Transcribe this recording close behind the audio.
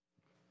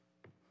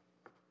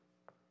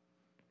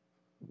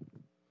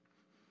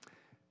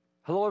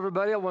Hello,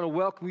 everybody. I want to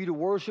welcome you to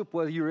worship,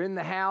 whether you're in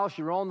the house,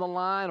 you're on the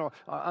line, or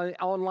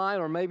online,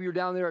 or maybe you're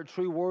down there at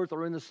True Worth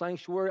or in the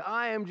sanctuary.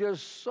 I am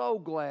just so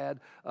glad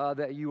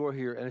that you are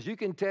here. And as you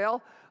can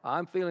tell,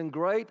 I'm feeling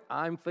great.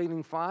 I'm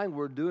feeling fine.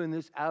 We're doing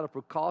this out of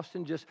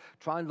precaution, just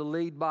trying to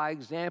lead by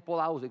example.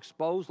 I was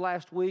exposed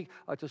last week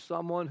to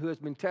someone who has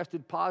been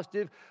tested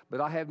positive, but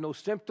I have no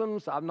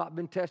symptoms. I've not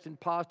been tested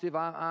positive.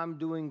 I'm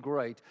doing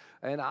great,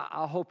 and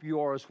I hope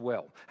you are as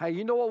well. Hey,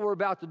 you know what we're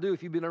about to do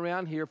if you've been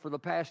around here for the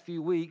past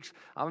few weeks?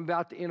 I'm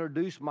about to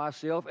introduce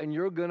myself, and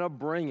you're going to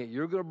bring it.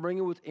 You're going to bring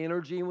it with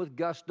energy and with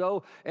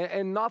gusto,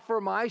 and not for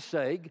my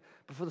sake,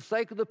 but for the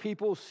sake of the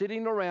people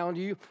sitting around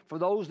you, for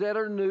those that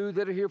are new,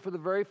 that are here for the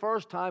very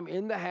first time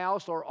in the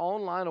house or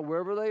online or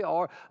wherever they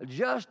are,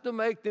 just to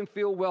make them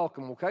feel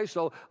welcome, okay?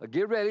 So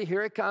get ready.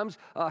 Here it comes.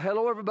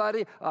 Hello,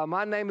 everybody.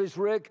 My name is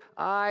Rick.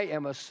 I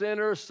am a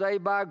sinner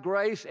saved by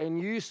grace,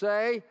 and you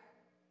say...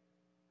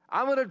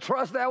 I'm going to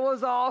trust. That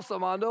was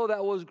awesome. I know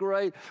that was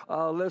great.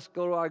 Let's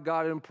go to our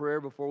God in prayer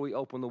before we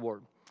open the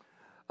Word.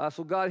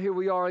 So God, here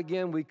we are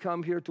again. We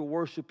come here to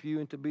worship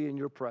you and to be in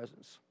your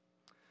presence.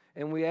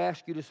 And we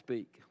ask you to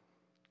speak.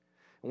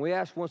 And we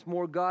ask once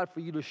more, God,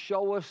 for you to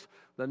show us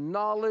the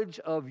knowledge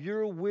of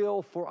your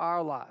will for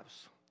our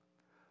lives.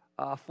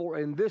 For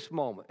in this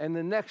moment, and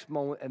the next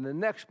moment, and the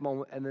next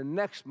moment, and the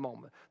next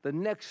moment, the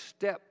next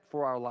step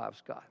for our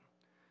lives, God.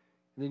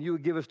 And then you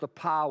would give us the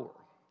power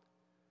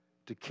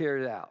to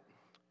carry it out.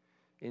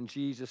 In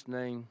Jesus'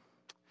 name,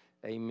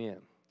 amen.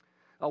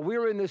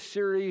 We're in this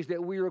series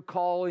that we are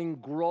calling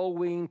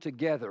Growing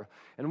Together.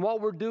 And what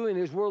we're doing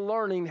is we're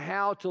learning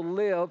how to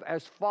live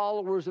as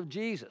followers of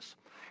Jesus.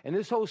 And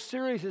this whole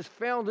series is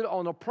founded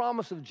on the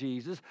promise of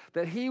Jesus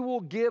that he will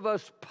give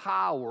us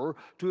power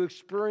to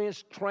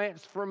experience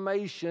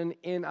transformation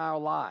in our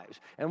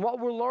lives. And what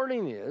we're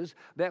learning is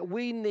that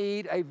we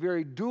need a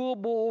very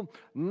doable,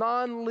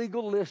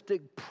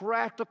 non-legalistic,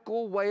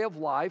 practical way of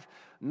life,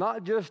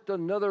 not just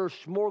another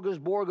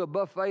smorgasbord, a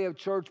buffet of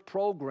church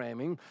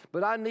programming,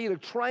 but I need a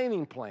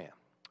training plan.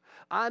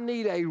 I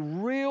need a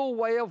real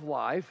way of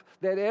life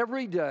that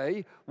every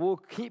day will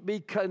keep me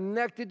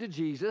connected to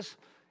Jesus,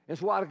 and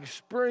so I'm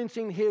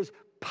experiencing his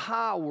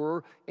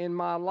power in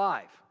my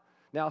life.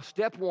 Now,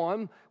 step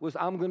one was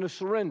I'm going to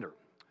surrender.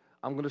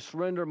 I'm going to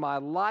surrender my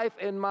life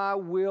and my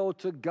will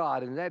to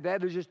God. And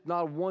that is just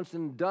not once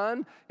and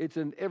done. It's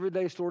an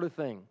everyday sort of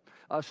thing.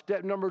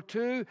 Step number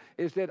two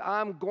is that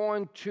I'm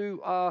going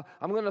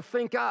to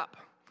think up.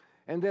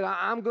 And that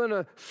I'm going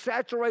to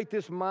saturate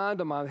this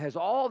mind of mine that has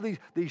all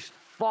these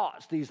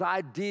thoughts, these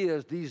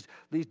ideas,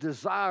 these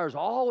desires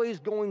always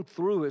going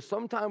through it,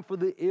 sometimes for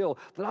the ill,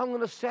 that I'm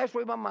going to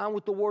saturate my mind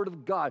with the Word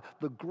of God,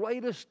 the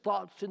greatest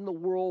thoughts in the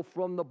world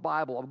from the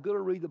Bible. I'm going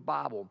to read the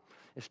Bible.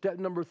 And step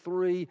number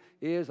three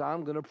is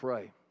I'm going to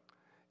pray.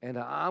 And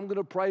I'm going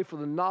to pray for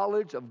the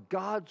knowledge of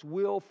God's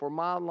will for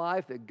my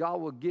life, that God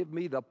will give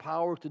me the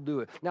power to do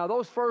it. Now,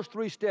 those first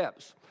three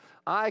steps,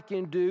 I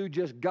can do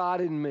just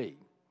God in me.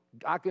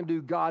 I can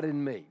do God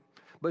in me.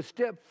 But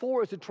step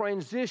four is to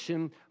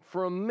transition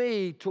from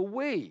me to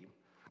we.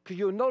 Because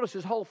you'll notice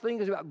this whole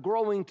thing is about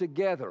growing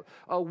together.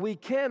 We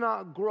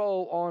cannot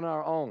grow on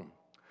our own.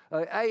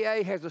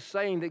 AA has a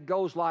saying that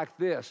goes like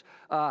this.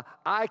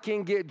 I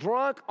can get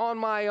drunk on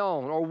my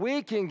own, or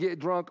we can get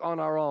drunk on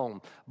our own,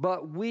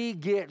 but we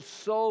get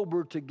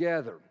sober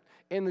together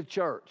in the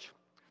church.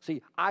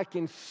 See, I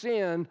can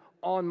sin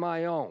on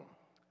my own,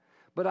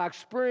 but I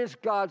experience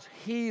God's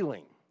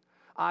healing.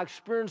 I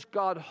experience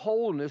God's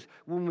wholeness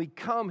when we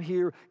come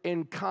here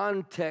in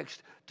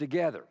context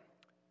together.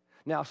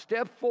 Now,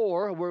 step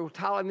four, we're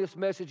titling this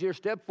message here,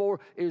 step four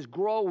is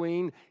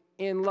growing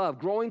in love,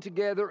 growing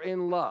together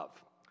in love.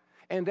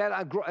 And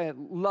that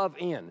love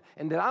in.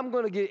 And that I'm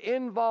going to get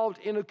involved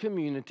in a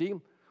community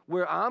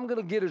where I'm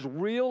going to get as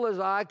real as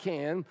I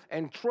can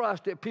and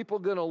trust that people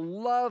are going to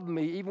love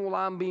me even while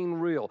I'm being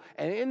real.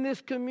 And in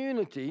this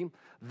community,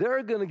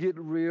 they're going to get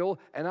real,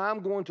 and I'm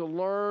going to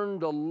learn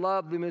to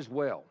love them as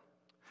well.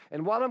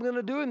 And what I'm going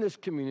to do in this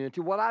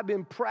community, what I've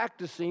been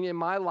practicing in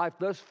my life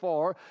thus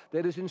far,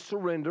 that is in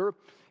surrender,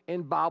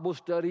 in Bible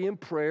study, and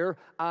prayer,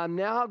 I'm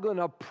now going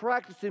to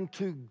practice them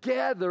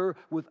together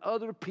with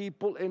other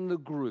people in the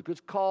group.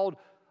 It's called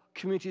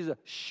communities of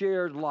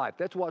shared life.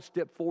 That's what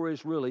step four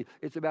is really.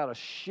 It's about a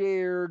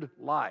shared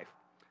life.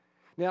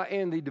 Now,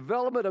 in the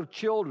development of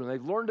children,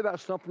 they've learned about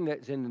something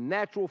that's in the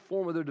natural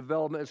form of their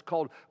development. It's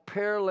called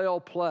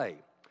parallel play.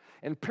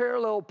 And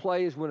parallel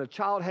play is when a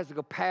child has the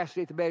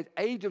capacity at the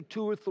age of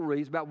 2 or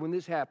 3, is about when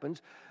this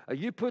happens.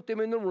 You put them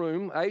in the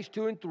room, age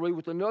 2 and 3,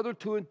 with another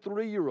 2 and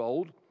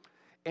 3-year-old,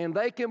 and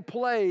they can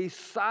play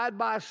side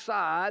by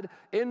side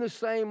in the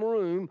same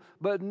room,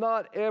 but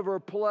not ever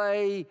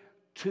play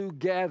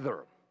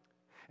together.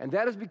 And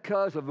that is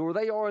because of where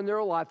they are in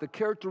their life, the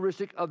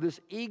characteristic of this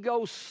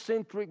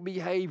egocentric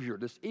behavior,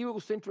 this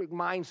egocentric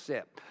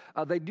mindset.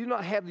 They do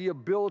not have the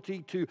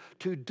ability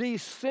to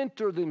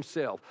decenter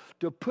themselves,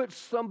 to put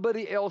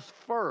somebody else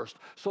first,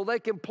 so they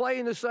can play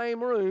in the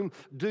same room,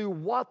 do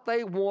what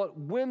they want,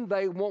 when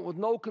they want, with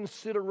no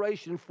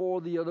consideration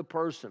for the other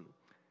person.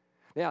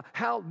 Now,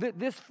 how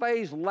this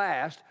phase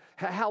lasts,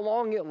 how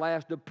long it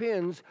lasts,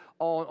 depends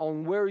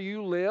on where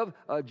you live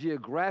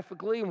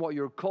geographically and what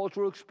your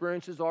cultural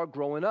experiences are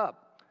growing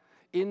up.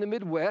 In the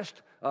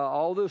Midwest,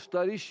 all the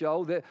studies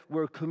show that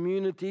where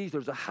communities,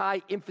 there's a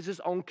high emphasis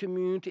on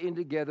community and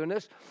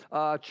togetherness.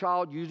 A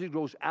child usually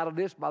grows out of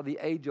this by the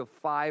age of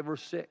 5 or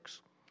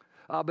 6.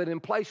 But in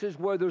places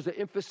where there's an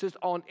emphasis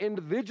on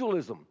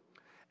individualism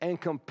and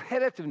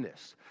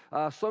competitiveness,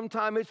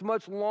 sometimes it's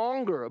much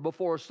longer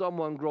before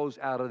someone grows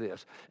out of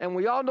this. And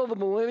we all know the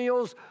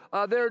millennials,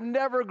 they're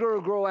never going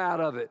to grow out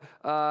of it.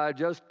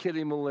 Just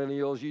kidding,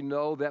 millennials. You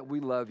know that we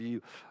love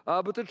you.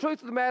 But the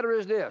truth of the matter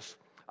is this.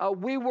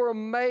 We were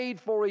made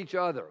for each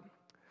other.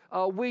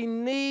 We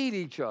need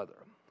each other.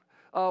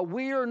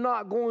 We are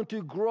not going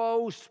to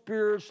grow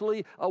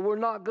spiritually. We're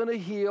not going to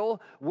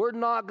heal. We're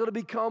not going to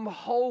become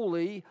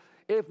holy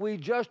if we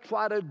just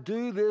try to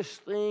do this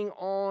thing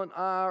on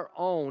our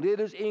own. It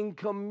is in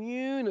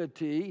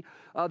community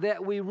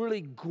that we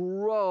really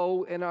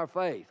grow in our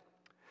faith.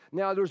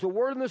 Now, there's a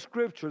word in the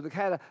Scripture that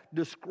kind of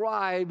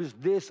describes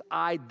this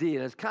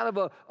idea. It's kind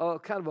of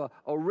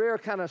a rare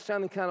kind of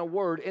sounding kind of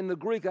word. In the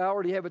Greek, I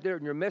already have it there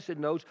in your message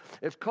notes.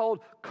 It's called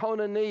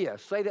koinonia.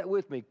 Say that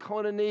with me,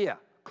 koinonia,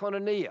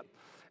 koinonia.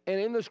 And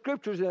in the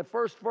Scriptures, in the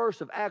first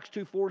verse of Acts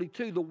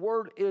 2:42, the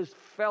word is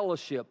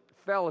fellowship,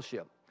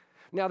 fellowship.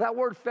 Now, that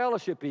word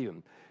fellowship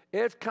even,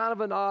 it's kind of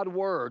an odd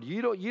word.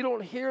 You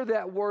don't hear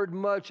that word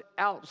much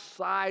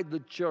outside the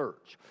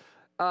church.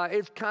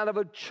 It's kind of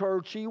a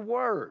churchy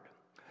word.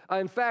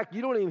 In fact,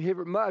 you don't even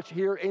hear it much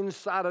here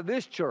inside of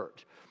this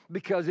church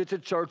because it's a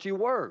churchy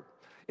word.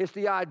 It's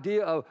the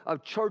idea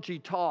of churchy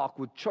talk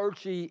with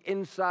churchy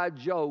inside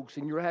jokes,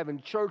 and you're having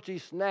churchy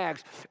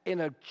snacks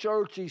in a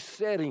churchy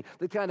setting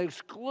that kind of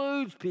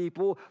excludes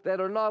people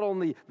that are not on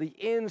the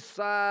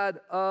inside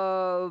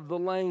of the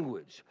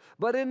language.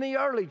 But in the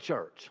early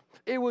church,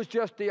 it was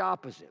just the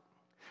opposite.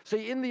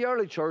 See, in the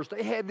early church,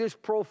 they had this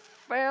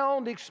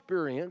profound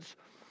experience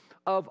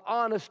of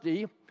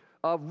honesty,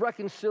 of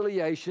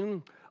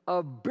reconciliation,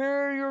 of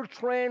barrier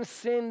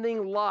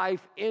transcending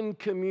life in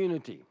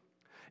community.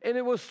 And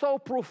it was so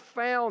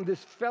profound,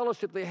 this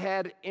fellowship they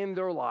had in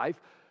their life,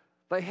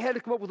 they had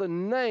to come up with a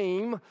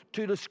name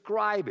to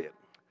describe it.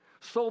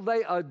 So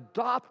they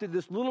adopted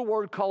this little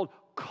word called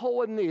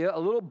koinonia, a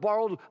little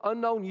borrowed,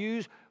 unknown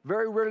used,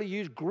 very rarely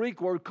used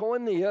Greek word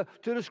koinonia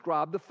to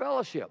describe the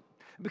fellowship.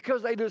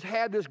 Because they just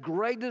had this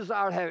great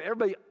desire to have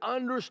everybody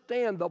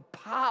understand the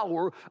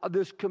power of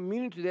this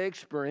community they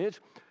experienced,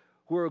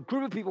 where a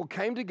group of people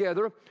came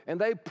together and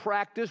they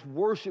practiced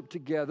worship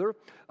together.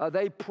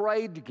 They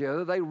prayed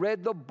together. They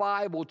read the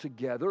Bible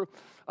together.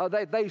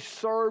 They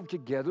served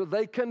together.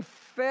 They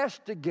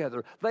confessed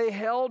together. They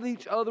held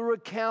each other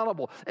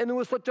accountable. And it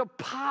was such a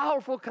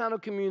powerful kind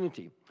of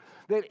community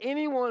that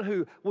anyone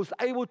who was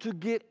able to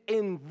get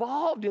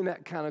involved in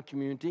that kind of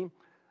community,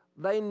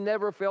 they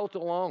never felt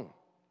alone.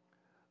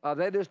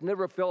 They just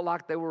never felt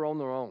like they were on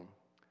their own.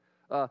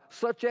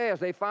 Such as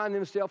they find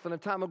themselves in a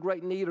time of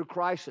great need or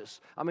crisis.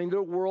 I mean,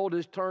 their world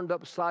is turned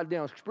upside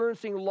down,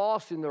 experiencing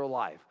loss in their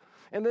life.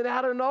 And then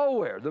out of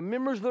nowhere, the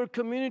members of their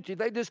community,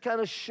 they just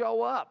kind of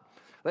show up.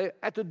 They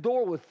at the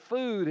door with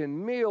food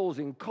and meals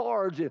and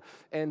cards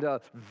and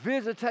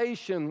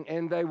visitation,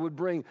 and they would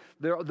bring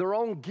their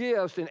own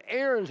gifts and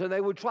errands, and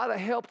they would try to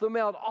help them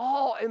out,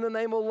 all in the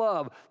name of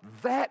love.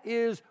 That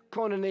is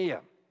koinonia.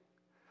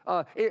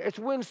 It's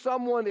when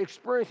someone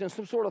experiencing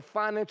some sort of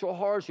financial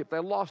hardship, they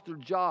lost their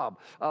job,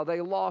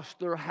 they lost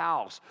their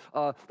house,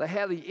 they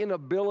have the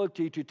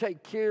inability to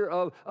take care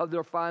of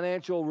their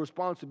financial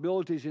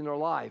responsibilities in their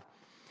life,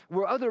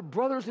 where other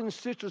brothers and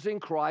sisters in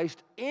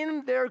Christ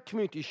in their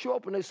community show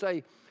up and they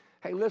say,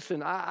 hey,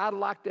 listen, I'd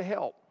like to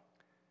help.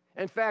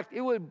 In fact,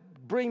 it would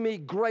bring me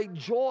great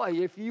joy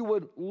if you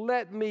would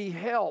let me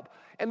help.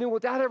 And then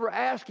without ever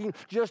asking,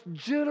 just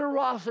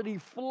generosity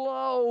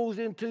flows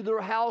into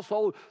their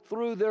household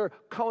through their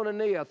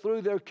koinonia,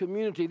 through their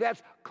community.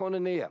 That's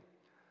koinonia.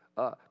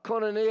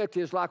 Koinonia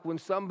is like when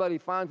somebody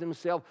finds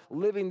himself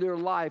living their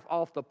life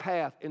off the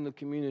path in the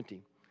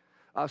community.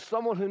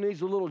 Someone who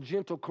needs a little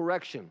gentle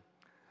correction.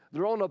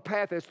 They're on a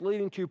path that's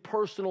leading to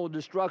personal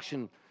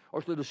destruction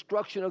or to the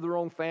destruction of their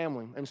own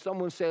family. And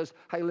someone says,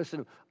 hey,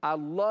 listen, I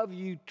love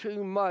you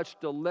too much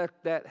to let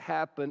that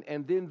happen.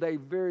 And then they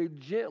very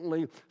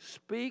gently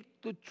speak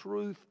the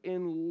truth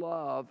in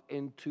love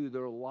into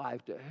their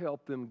life to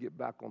help them get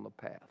back on the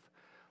path.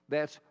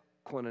 That's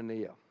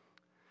koinonia.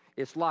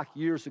 It's like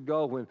years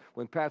ago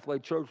when Pathway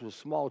Church was a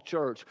small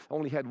church,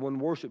 only had one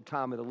worship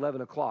time at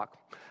 11 o'clock.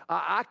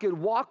 I could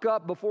walk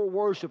up before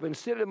worship and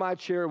sit in my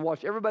chair and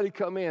watch everybody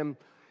come in.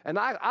 And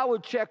I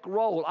would check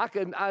roll.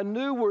 I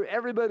knew where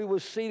everybody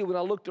was seated when I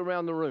looked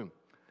around the room.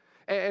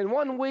 And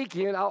one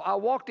weekend, I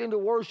walked into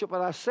worship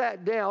and I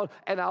sat down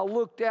and I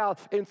looked out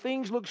and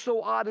things looked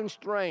so odd and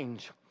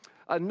strange.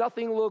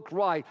 Nothing looked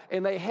right.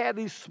 And they had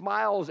these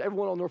smiles,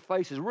 everyone on their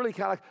faces, really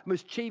kind of like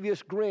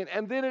mischievous grin.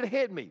 And then it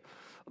hit me.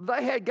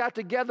 They had got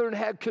together and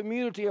had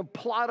community and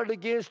plotted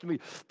against me.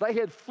 They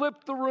had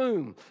flipped the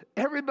room.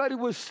 Everybody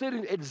was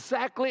sitting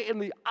exactly in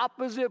the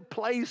opposite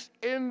place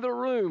in the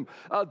room.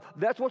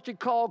 That's what you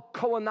call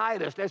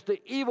coanitis. That's the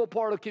evil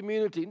part of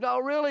community. No,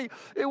 really,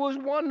 it was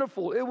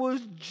wonderful. It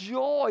was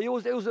joy.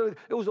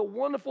 It was a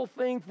wonderful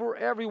thing for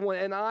everyone,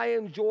 and I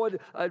enjoyed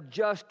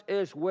just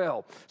as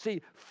well.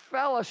 See,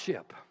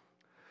 fellowship.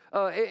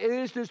 It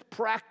is this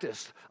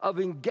practice of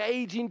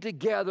engaging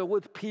together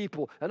with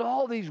people and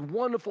all these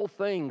wonderful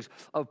things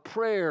of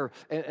prayer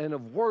and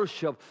of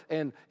worship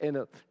and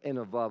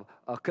of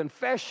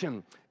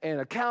confession and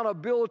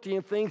accountability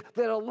and things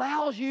that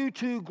allows you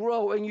to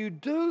grow, and you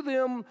do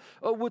them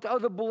with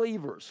other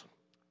believers.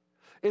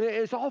 And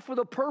it's all for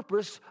the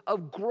purpose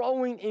of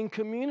growing in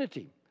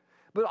community,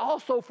 but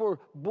also for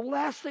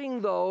blessing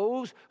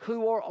those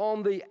who are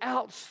on the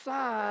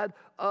outside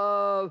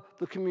of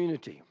the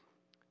community.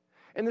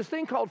 And this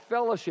thing called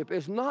fellowship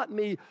is not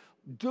me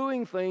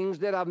doing things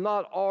that I've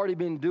not already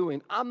been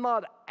doing. I'm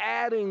not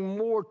adding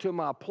more to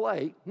my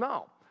plate.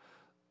 No.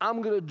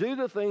 I'm going to do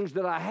the things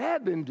that I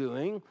had been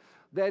doing,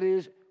 that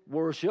is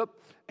worship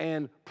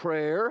and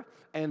prayer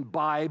and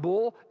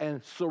Bible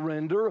and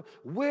surrender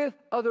with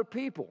other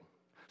people.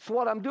 So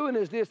what I'm doing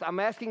is this.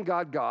 I'm asking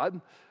God,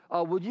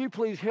 would you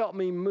please help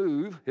me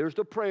move, here's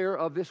the prayer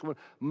of this one,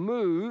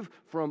 move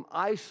from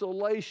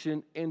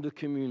isolation into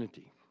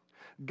community.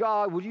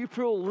 God, would you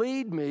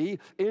lead me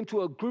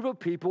into a group of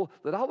people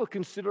that I would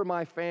consider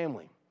my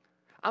family?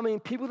 I mean,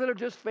 people that are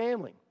just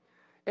family.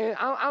 And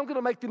I'm going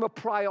to make them a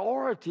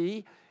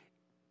priority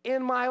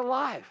in my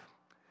life.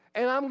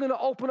 And I'm going to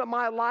open up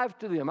my life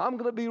to them. I'm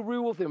going to be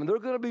real with them, and they're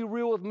going to be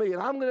real with me.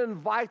 And I'm going to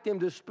invite them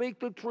to speak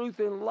the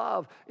truth in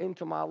love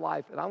into my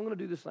life. And I'm going to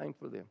do the same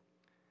for them.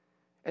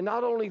 And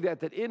not only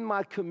that in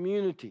my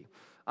community,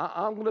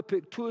 I'm going to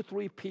pick 2 or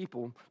 3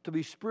 people to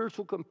be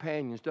spiritual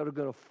companions that are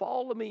going to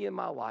follow me in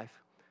my life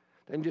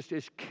and just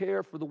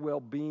care for the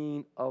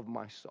well-being of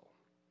my soul.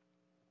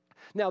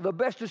 Now, the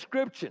best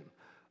description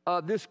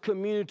of this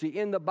community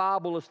in the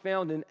Bible is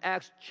found in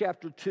Acts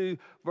chapter 2,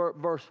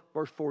 verse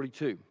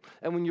 42.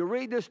 And when you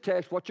read this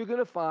text, what you're going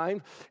to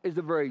find is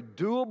a very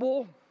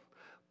doable,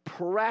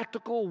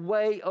 practical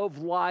way of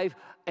life,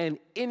 and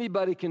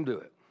anybody can do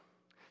it.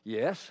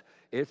 Yes,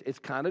 it's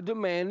kind of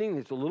demanding,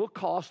 it's a little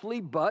costly,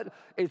 but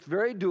it's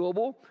very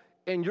doable,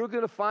 and you're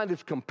going to find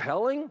it's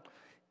compelling.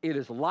 It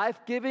is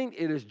life-giving,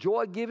 it is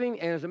joy-giving,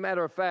 and as a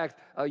matter of fact,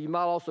 you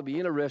might also be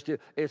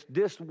interested, it's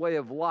this way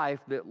of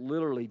life that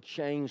literally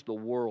changed the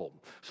world.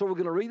 So we're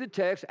going to read the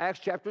text, Acts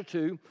chapter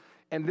 2,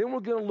 and then we're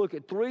going to look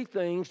at 3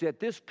 things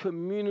that this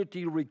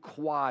community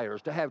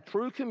requires. To have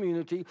true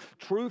community,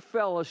 true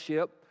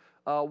fellowship,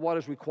 what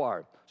is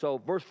required. So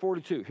verse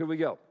 42, here we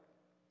go.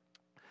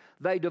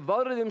 They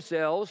devoted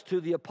themselves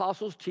to the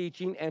apostles'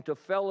 teaching and to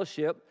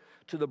fellowship,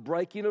 to the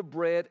breaking of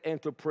bread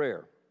and to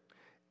prayer.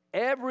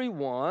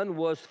 Everyone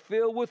was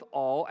filled with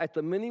awe at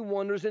the many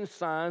wonders and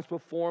signs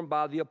performed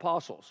by the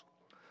apostles.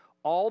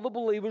 All the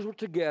believers were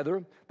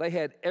together. They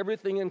had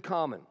everything in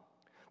common.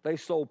 They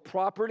sold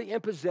property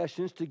and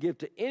possessions to give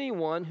to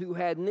anyone who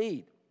had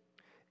need.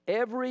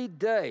 Every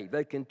day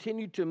they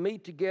continued to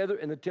meet together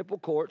in the temple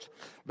courts.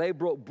 They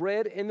broke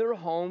bread in their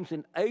homes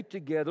and ate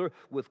together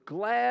with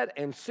glad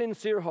and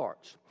sincere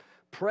hearts,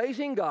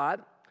 praising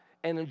God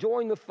and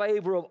enjoying the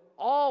favor of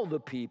all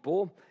the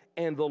people.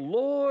 And the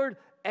Lord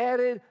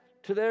added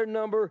to their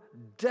number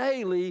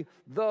daily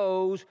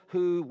those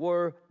who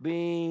were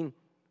being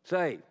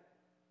saved.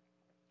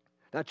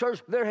 Now,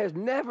 church, there has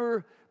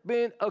never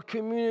been a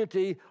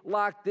community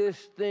like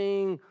this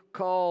thing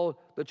called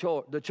the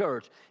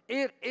church.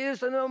 It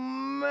is an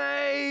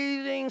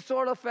amazing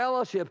sort of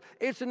fellowship.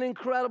 It's an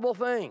incredible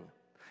thing.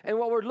 And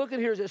what we're looking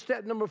here is at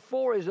step number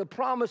 4 is the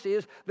promise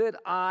is that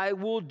I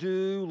will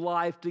do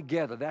life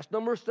together. That's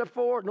step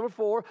 4. Number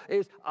 4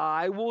 is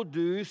I will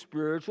do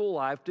spiritual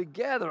life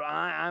together.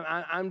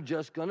 I'm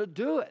just going to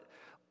do it.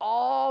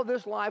 All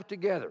this life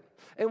together.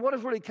 And what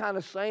it's really kind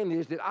of saying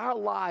is that our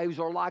lives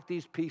are like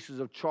these pieces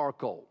of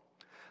charcoal.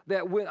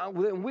 That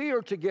when we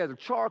are together,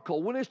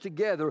 charcoal, when it's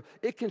together,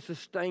 it can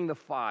sustain the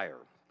fire.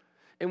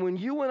 And when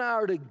you and I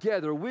are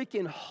together, we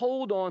can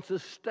hold on,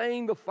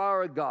 sustain the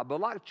fire of God.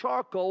 But like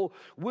charcoal,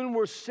 when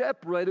we're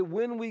separated,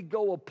 when we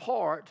go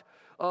apart,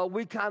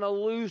 we kind of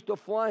lose the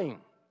flame.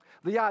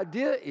 The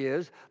idea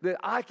is that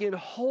I can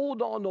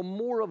hold on to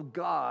more of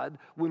God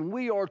when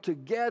we are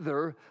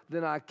together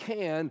than I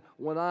can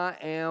when I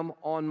am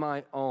on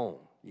my own.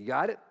 You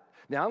got it?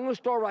 Now, I'm going to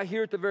start right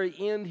here at the very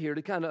end here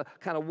to kind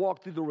of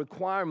walk through the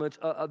requirements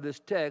of this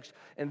text.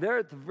 And there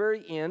at the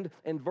very end,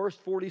 in verse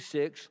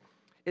 46,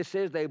 it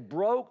says they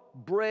broke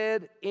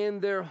bread in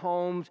their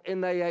homes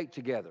and they ate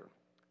together.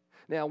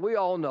 Now, we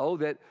all know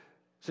that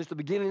since the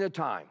beginning of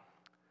time,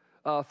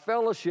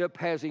 fellowship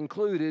has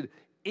included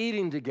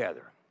eating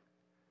together.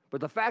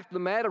 But the fact of the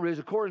matter is,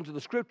 according to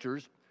the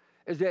Scriptures,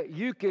 is that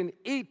you can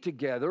eat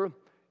together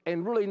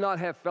and really not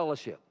have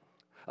fellowship.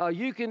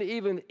 You can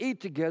even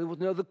eat together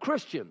with another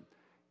Christian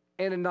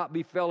and it not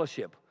be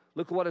fellowship.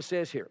 Look at what it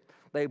says here.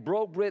 They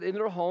broke bread in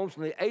their homes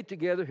and they ate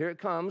together, here it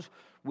comes,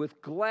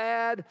 with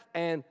glad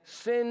and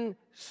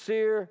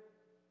sincere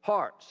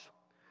hearts.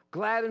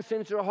 Glad and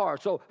sincere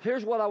hearts. So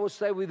here's what I would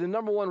say the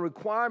number one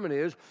requirement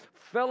is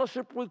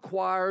fellowship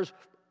requires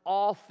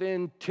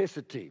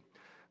authenticity.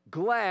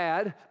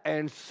 Glad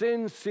and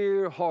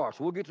sincere hearts.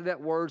 We'll get to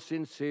that word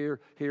sincere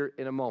here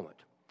in a moment.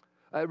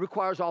 It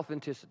requires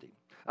authenticity.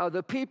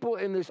 The people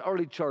in this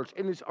early church,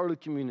 in this early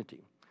community,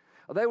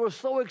 they were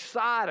so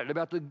excited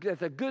about the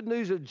good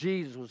news of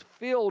Jesus was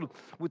filled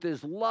with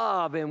his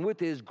love and with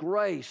his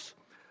grace.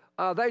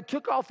 They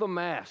took off the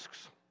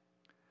masks.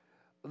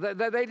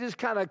 They just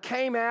kind of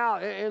came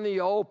out in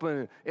the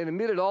open and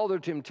admitted all their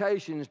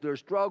temptations, their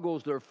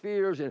struggles, their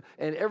fears, and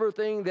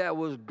everything that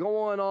was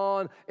going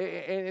on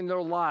in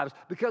their lives.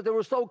 Because they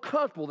were so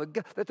comfortable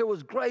that there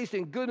was grace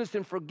and goodness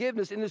and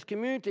forgiveness in this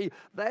community,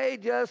 they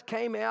just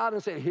came out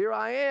and said, here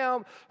I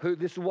am.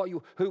 This is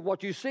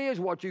what you see is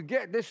what you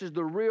get. This is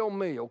the real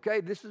me,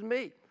 okay? This is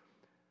me.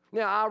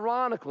 Now,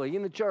 ironically,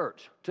 in the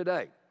church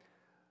today,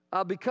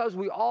 because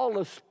we all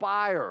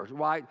aspire,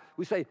 right?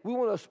 We say we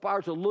want to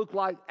aspire to look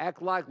like, act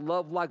like,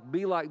 love like,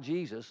 be like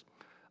Jesus.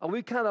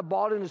 We kind of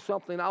bought into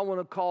something I want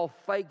to call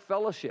fake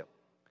fellowship,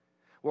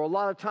 where a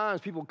lot of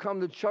times people come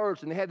to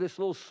church and they have this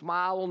little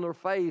smile on their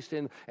face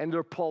and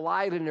they're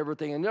polite and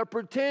everything, and they're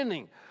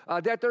pretending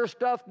that their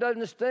stuff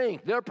doesn't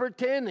stink. They're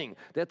pretending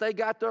that they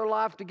got their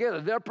life together.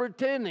 They're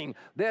pretending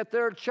that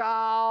their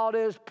child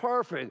is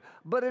perfect,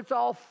 but it's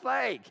all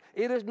fake.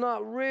 It is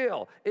not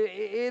real.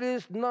 It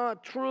is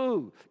not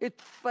true.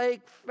 It's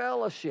fake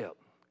fellowship.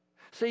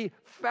 See,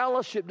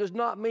 fellowship does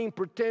not mean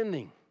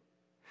pretending.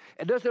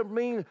 It doesn't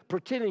mean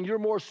pretending you're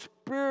more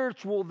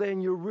spiritual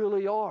than you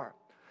really are.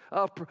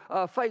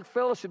 Fake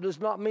fellowship does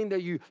not mean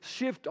that you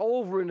shift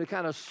over into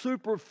kind of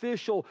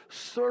superficial,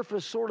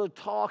 surface sort of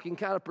talk and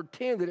kind of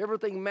pretend that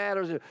everything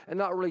matters and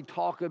not really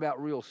talk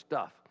about real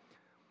stuff.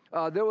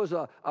 There was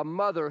a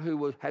mother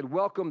who had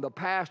welcomed the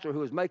pastor who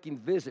was making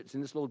visits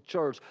in this little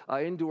church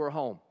into her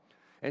home.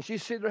 And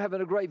she's sitting there having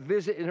a great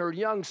visit, and her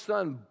young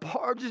son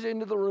barges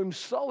into the room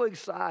so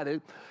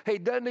excited, he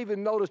doesn't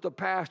even notice the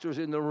pastor's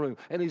in the room.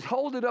 And he's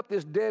holding up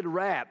this dead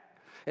rat.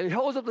 And he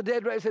holds up the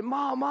dead rat and said,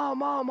 Mom, Mom,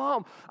 Mom,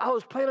 Mom, I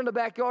was playing in the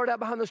backyard out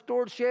behind the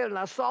storage shed, and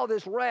I saw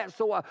this rat,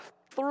 so I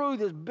threw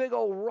this big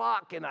old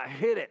rock, and I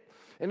hit it.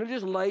 And it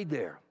just laid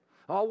there.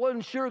 I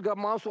wasn't sure,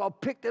 Mom, so I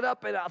picked it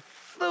up, and I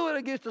threw it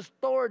against the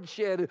storage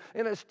shed,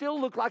 and it still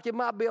looked like it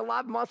might be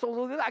alive, Mom,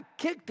 so then I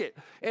kicked it.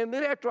 And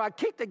then after I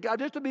kicked it, God,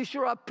 just to be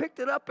sure, I picked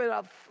it up, and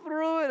I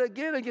threw it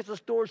again against the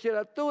storage shed.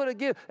 I threw it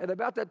again, and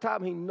about that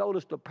time, he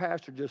noticed the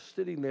pastor just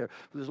sitting there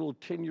with his little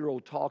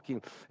 10-year-old talking,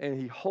 and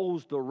he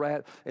holds the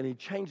rat, and he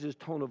changes his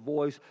tone of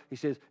voice. He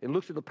says, and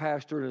looks at the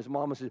pastor and his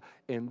mom and says,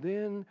 and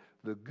then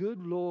the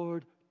good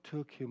Lord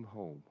took him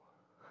home.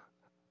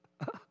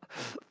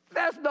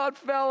 That's not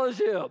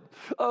fellowship.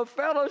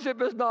 Fellowship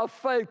is not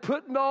fake.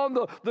 Putting on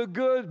the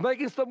good,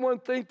 making someone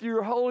think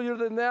you're holier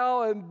than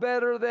thou and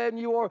better than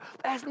you are.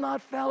 That's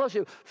not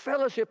fellowship.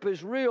 Fellowship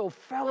is real.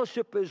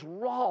 Fellowship is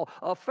raw.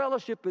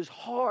 Fellowship is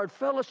hard.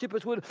 Fellowship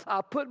is when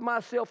I put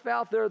myself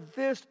out there.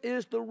 This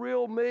is the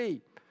real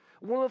me.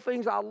 One of the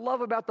things I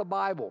love about the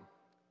Bible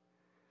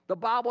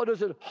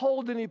doesn't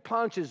hold any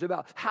punches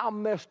about how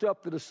messed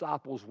up the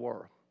disciples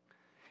were.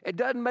 It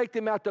doesn't make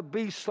them out to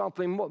be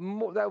something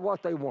more than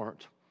what they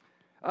weren't.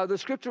 The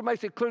scripture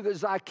makes it clear that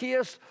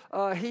Zacchaeus,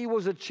 he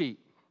was a cheat.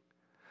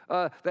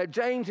 That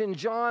James and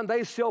John,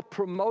 they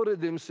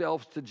self-promoted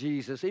themselves to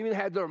Jesus, even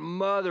had their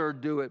mother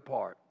do it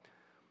part.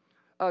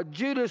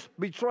 Judas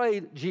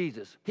betrayed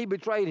Jesus. He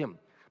betrayed him.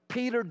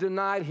 Peter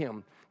denied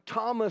him.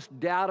 Thomas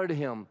doubted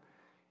him.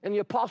 And the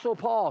Apostle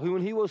Paul, who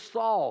when he was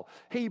Saul,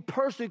 he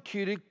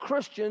persecuted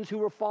Christians who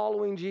were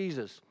following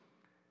Jesus.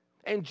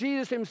 And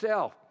Jesus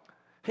himself,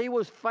 he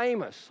was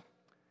famous.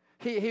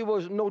 He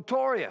was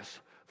notorious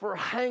for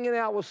hanging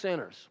out with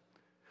sinners,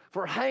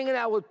 for hanging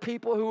out with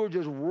people who were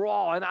just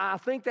raw. And I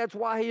think that's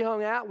why he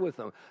hung out with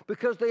them,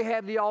 because they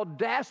had the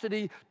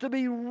audacity to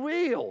be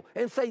real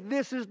and say,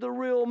 this is the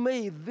real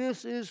me.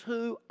 This is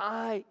who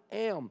I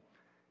am.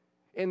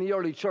 In the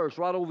early church,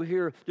 right over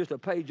here, just a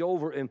page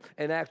over in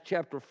Acts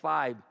chapter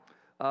 5,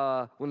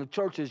 when the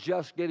church is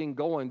just getting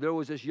going, there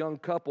was this young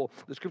couple.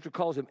 The scripture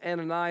calls them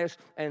Ananias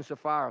and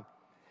Sapphira.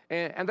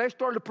 And they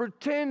started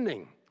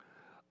pretending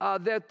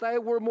that they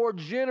were more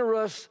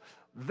generous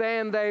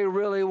than they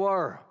really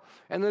were.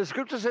 And the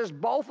scripture says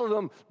both of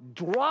them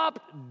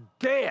dropped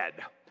dead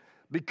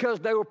because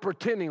they were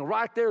pretending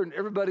right there in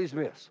everybody's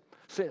midst.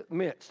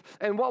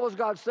 And what was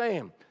God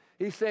saying?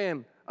 He's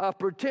saying,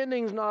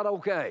 pretending's not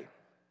okay,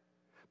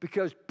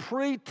 because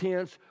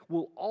pretense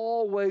will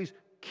always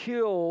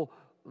kill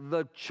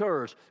the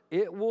church.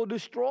 It will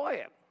destroy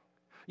it.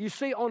 You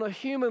see, on a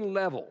human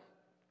level,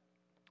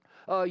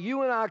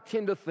 you and I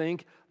tend to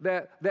think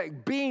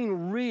that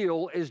being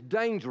real is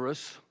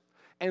dangerous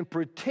and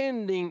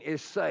pretending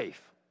is safe.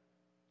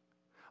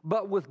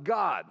 But with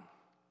God,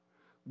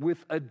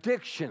 with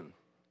addiction,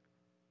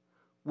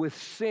 with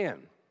sin,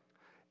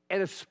 at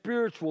a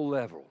spiritual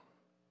level,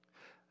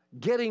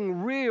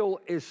 getting real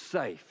is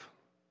safe,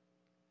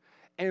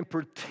 and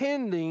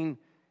pretending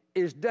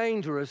is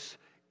dangerous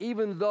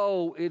even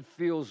though it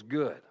feels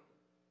good.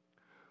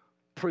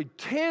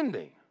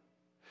 Pretending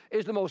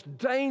is the most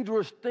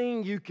dangerous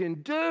thing you can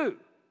do.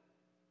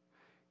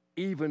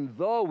 Even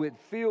though it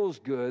feels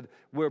good,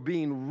 where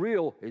being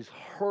real is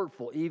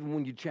hurtful, even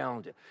when you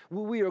challenge it.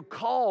 We are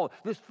called,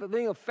 this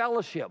thing of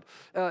fellowship,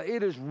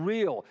 it is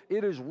real,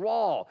 it is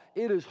raw,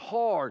 it is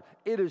hard,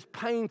 it is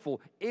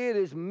painful, it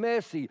is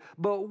messy.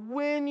 But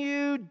when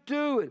you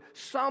do it,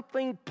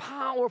 something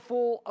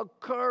powerful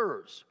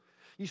occurs.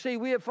 You see,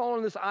 we have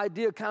fallen this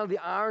idea, kind of the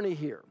irony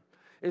here,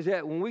 is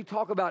that when we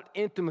talk about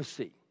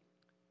intimacy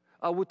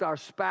with our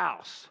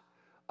spouse,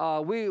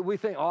 we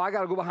think, oh, I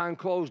got to go behind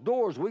closed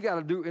doors. We got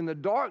to do it in the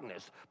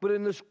darkness. But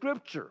in the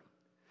Scripture,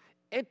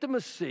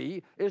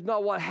 intimacy is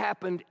not what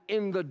happened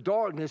in the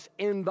darkness,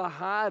 in the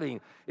hiding.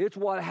 It's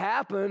what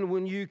happened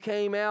when you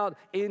came out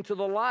into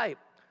the light.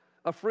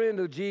 A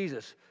friend of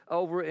Jesus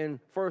over in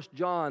 1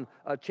 John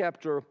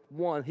chapter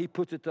 1, he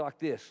puts it like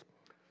this.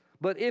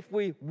 But if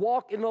we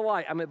walk in the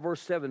light, I'm at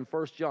verse 7,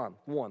 1 John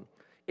 1.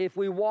 If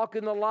we walk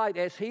in the light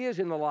as he is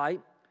in the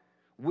light,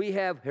 we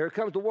have, here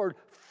comes the word,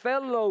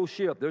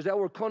 fellowship. There's that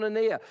word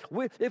koinonia.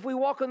 If we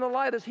walk in the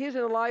light as he's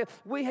in the light,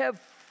 we have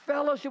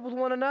fellowship with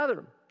one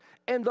another.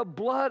 And the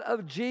blood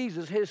of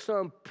Jesus, his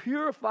son,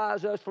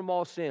 purifies us from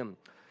all sin.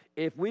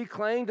 If we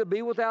claim to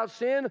be without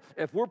sin,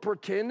 if we're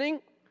pretending,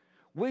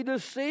 we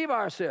deceive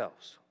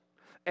ourselves.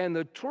 And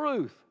the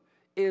truth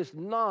is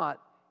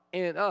not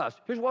in us.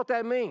 Here's what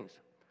that means.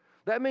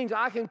 That means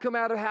I can come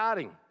out of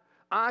hiding.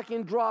 I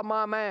can drop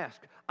my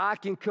mask. I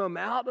can come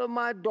out of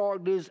my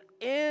darkness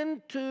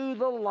into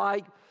the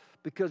light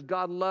because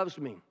God loves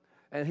me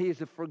and he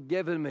has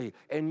forgiven me.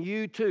 And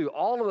you too,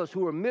 all of us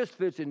who are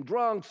misfits and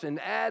drunks and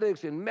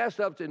addicts and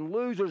mess-ups and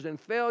losers and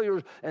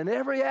failures in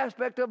every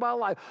aspect of my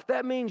life,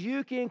 that means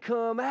you can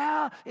come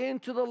out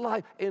into the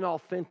light in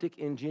authentic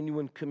and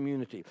genuine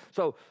community.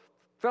 So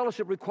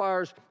fellowship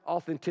requires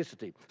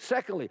authenticity.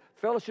 Secondly,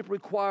 fellowship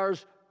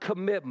requires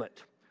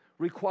commitment.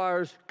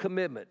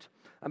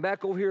 I'm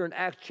back over here in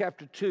Acts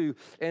chapter 2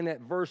 and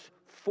at verse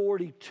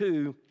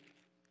 42,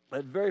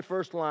 that very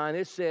first line,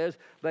 it says,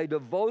 they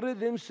devoted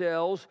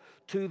themselves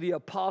to the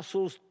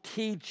apostles'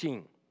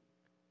 teaching.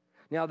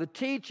 Now, the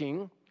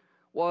teaching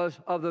was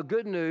of the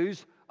good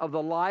news of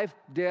the life,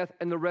 death,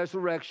 and the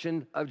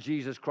resurrection of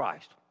Jesus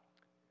Christ.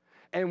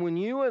 And when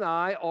you and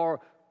I are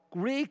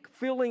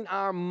refilling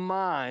our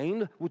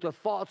mind with the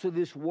thoughts of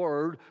this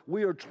word,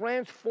 we are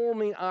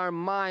transforming our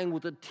mind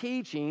with the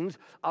teachings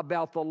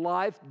about the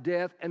life,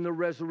 death, and the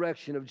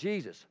resurrection of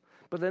Jesus.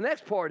 But the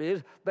next part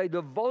is they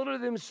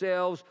devoted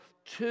themselves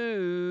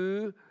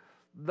to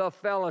the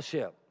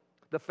fellowship.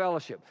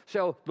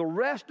 So the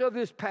rest of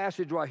this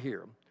passage right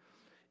here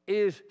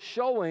is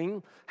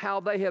showing how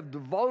they have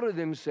devoted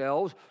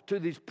themselves to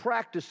these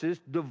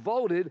practices,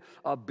 devoted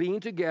of being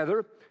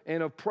together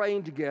and of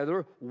praying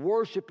together,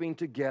 worshiping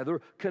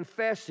together,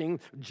 confessing,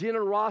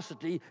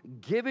 generosity,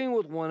 giving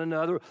with one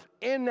another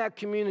in that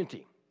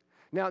community.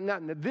 Now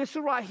this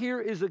right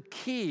here is a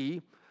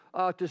key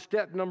to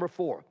step number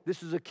 4.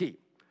 This is a key.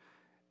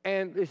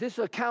 And this is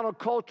a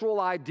countercultural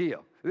idea.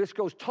 This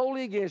goes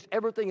totally against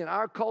everything in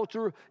our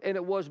culture, and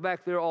it was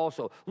back there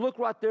also. Look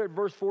right there at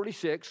verse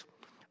 46.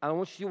 I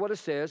want you to see what it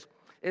says.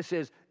 It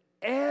says,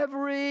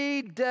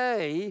 every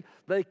day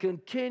they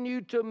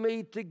continued to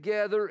meet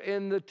together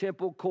in the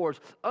temple courts.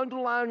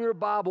 Underline your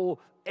Bible,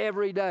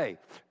 every day.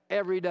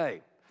 Every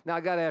day. Now,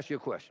 I got to ask you a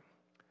question.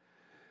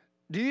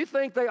 Do you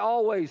think they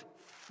always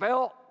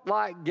felt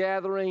like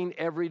gathering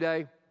every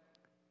day?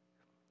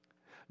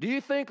 Do you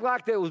think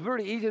like that it was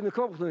very easy to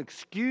come up with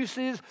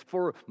excuses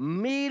for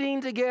meeting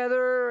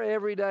together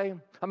every day?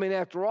 I mean,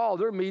 after all,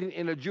 they're meeting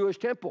in a Jewish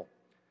temple.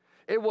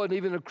 It wasn't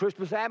even a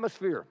Christmas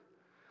atmosphere.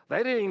 They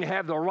didn't even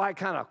have the right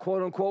kind of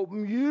quote-unquote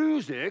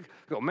music.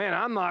 Go, man,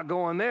 I'm not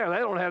going there. They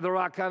don't have the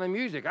right kind of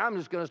music. I'm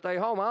just going to stay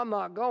home. I'm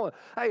not going.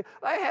 Hey,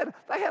 they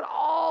had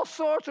all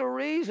sorts of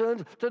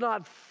reasons to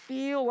not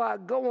feel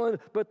like going,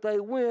 but they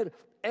went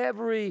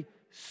every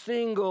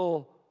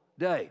single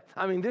day.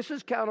 I mean, this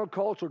is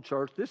counterculture,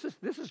 church. This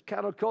is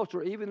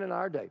counterculture even in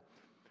our day.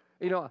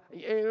 You know,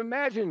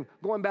 imagine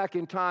going back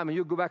in time, and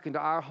you go back into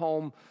our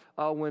home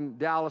when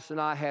Dallas and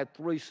I had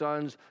 3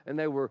 sons, and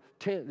they were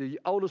 10. The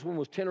oldest one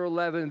was 10 or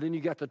 11, and then you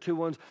got the 2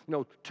 ones,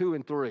 2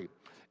 and 3.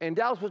 And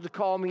Dallas was to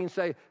call me and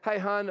say, hey,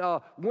 hon,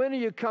 when are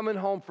you coming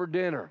home for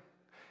dinner?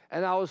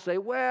 And I would say,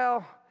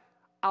 well,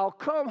 I'll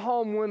come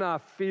home when I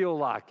feel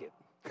like it.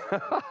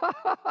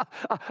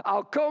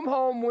 I'll come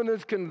home when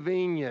it's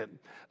convenient.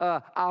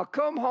 I'll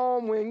come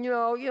home when,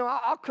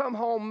 I'll come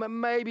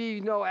home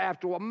maybe,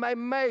 after,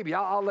 maybe,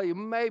 I'll let you,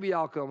 maybe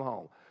I'll come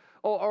home.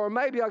 Or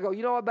maybe I'll go,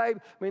 you know what, babe?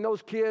 I mean,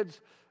 those kids,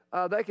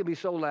 they can be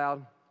so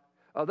loud.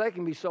 They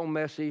can be so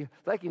messy.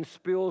 They can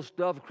spill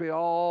stuff, create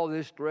all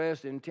this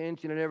stress and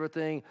tension and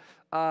everything.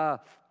 I'm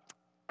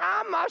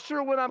not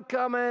sure when I'm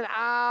coming.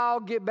 I'll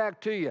get back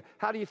to you.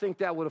 How do you think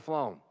that would have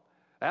flown?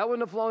 That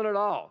wouldn't have flown at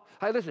all.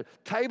 Hey, listen,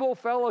 table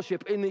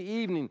fellowship in the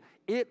evening,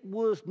 it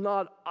was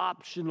not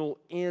optional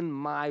in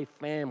my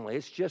family.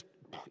 It's just,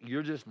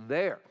 you're just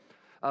there.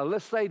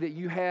 Let's say that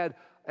you had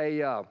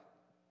a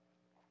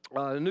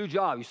new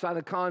job. You sign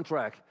a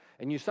contract,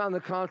 and you sign the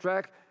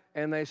contract,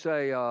 and they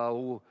say,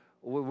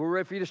 we're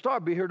ready for you to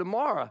start. Be here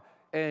tomorrow.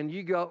 And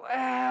you go,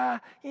 I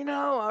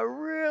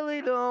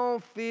really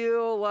don't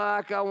feel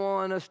like I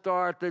want to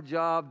start the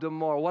job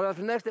tomorrow. What about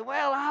the next day?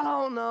 Well, I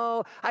don't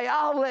know.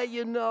 I'll let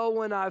you know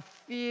when I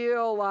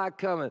feel like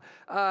coming.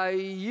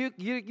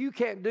 You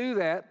can't do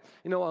that,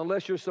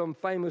 unless you're some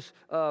famous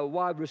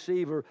wide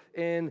receiver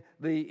in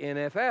the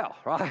NFL,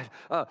 right?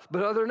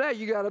 But other than that,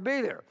 you got to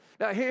be there.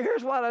 Now,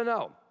 here's what I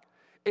know.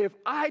 If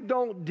I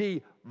don't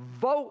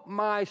devote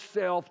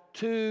myself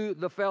to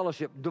the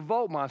fellowship,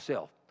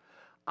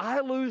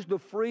 I lose the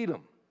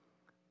freedom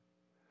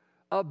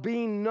of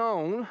being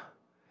known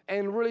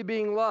and really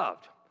being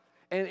loved.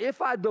 And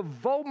if I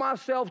devote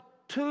myself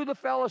to the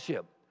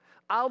fellowship,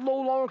 I no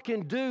longer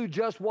can do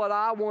just what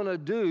I want to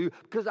do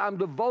because I'm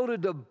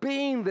devoted to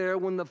being there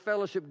when the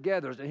fellowship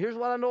gathers. And here's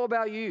what I know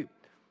about you.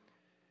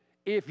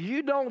 If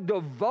you don't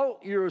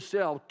devote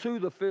yourself to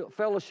the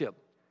fellowship,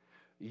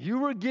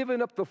 you are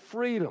giving up the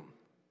freedom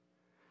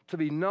to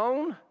be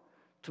known,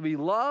 to be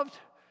loved,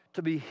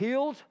 to be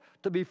healed,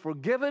 to be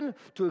forgiven,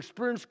 to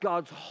experience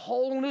God's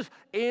wholeness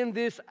in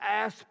this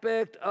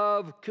aspect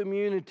of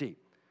community.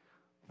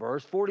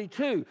 Verse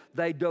 42,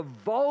 they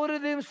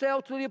devoted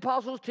themselves to the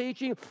apostles'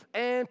 teaching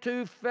and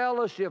to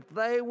fellowship.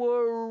 They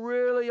were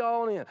really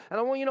all in. And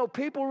I want you to know,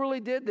 people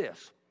really did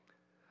this.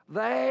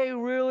 They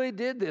really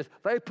did this.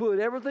 They put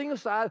everything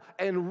aside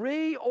and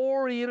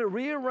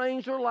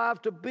rearranged their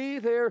life to be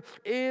there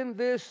in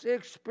this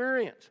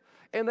experience.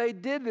 And they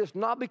did this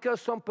not because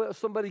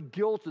somebody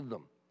guilted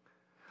them.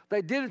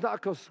 They did it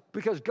not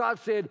because God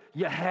said,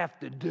 you have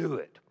to do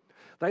it.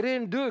 They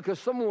didn't do it because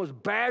someone was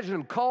badgering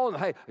them, calling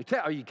them, hey,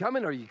 are you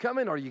coming? Are you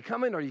coming? Are you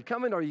coming? Are you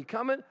coming? Are you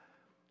coming?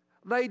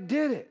 They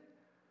did it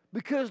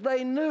because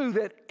they knew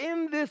that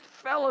in this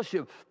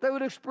fellowship, they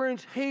would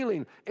experience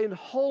healing and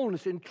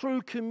wholeness and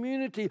true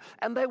community,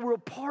 and they were a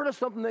part of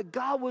something that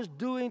God was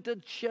doing to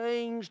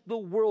change the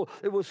world.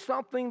 It was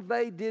something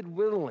they did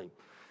willingly.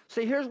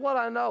 See, here's what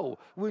I know.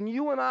 When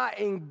you and I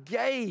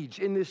engage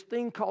in this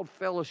thing called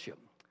fellowship,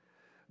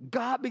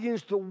 God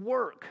begins to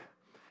work,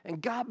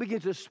 and God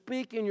begins to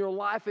speak in your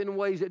life in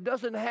ways that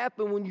doesn't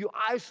happen when you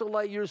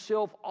isolate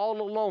yourself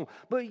all alone.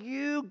 But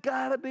you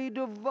got to be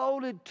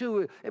devoted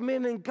to it. And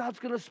man, then God's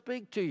going to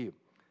speak to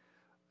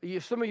you.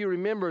 Some of you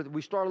remember that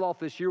we started off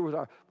this year with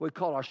what we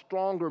call our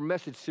Stronger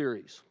Message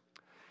series.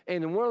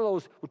 And in one of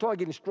those, we're talking about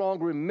getting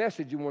stronger in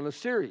message in one of the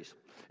series.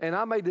 And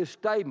I made this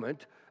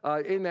statement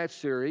in that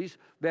series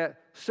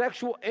that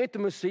sexual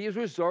intimacy is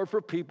reserved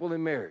for people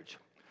in marriage.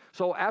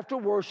 So after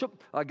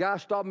worship, a guy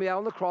stopped me out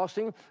on the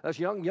crossing. This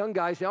young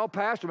guy said,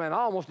 Pastor, man, I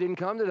almost didn't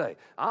come today.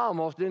 And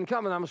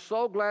I'm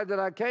so glad that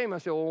I came. I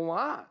said, well,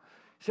 why?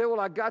 He said, well,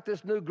 I got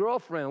this new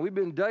girlfriend. We've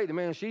been dating.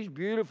 Man, she's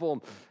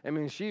beautiful.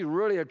 She's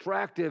really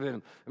attractive.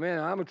 And, man,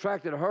 I'm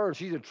attracted to her, and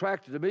she's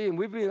attracted to me. And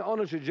we've been on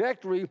a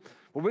trajectory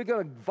where we're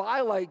going to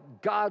violate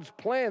God's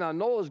plan. I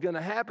know it's going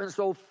to happen.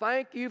 So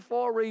thank you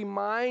for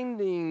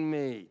reminding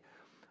me.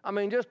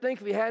 Just think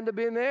if you hadn't have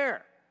been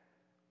there.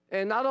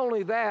 And not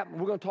only that,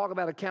 we're going to talk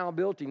about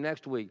accountability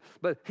next week,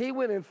 but he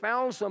went and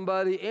found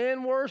somebody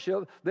in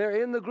worship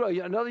there in the grove,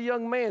 another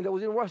young man that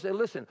was in worship. Said,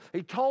 listen,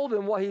 he told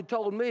him what he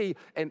told me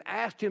and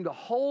asked him to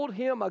hold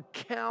him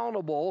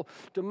accountable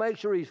to make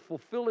sure he's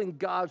fulfilling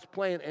God's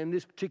plan in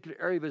this particular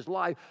area of his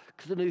life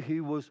because he knew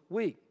he was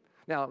weak.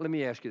 Now, let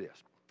me ask you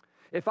this.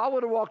 If I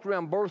would have walked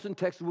around Burleson,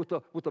 Texas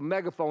with a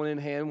megaphone in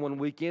hand one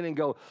weekend and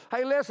go,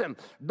 hey, listen,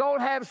 don't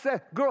have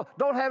sex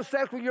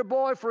with your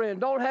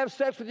boyfriend. Don't have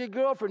sex with your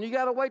girlfriend. You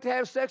got to wait to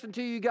have sex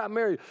until you got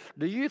married.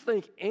 Do you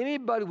think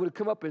anybody would have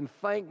come up and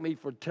thanked me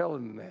for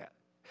telling them that?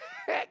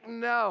 Heck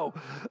no.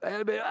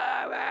 They'd be,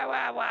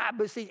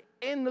 But see,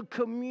 in the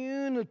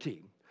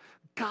community,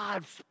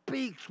 God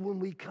speaks when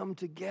we come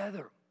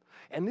together.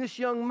 And this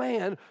young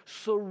man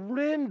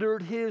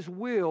surrendered his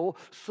will,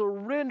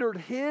 surrendered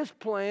his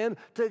plan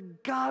to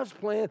God's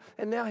plan,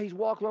 and now he's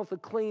walking off with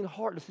a clean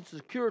heart and a sense of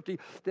security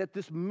that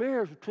this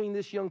marriage between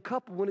this young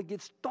couple, when it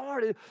gets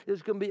started,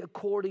 is going to be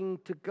according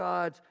to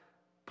God's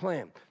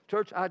plan.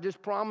 Church, I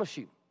just promise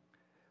you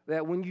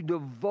that when you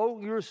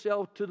devote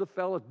yourself to the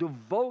fellowship,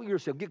 devote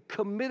yourself, get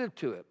committed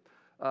to it,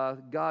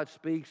 God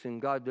speaks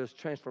and God does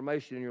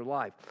transformation in your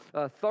life.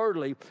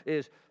 Thirdly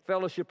is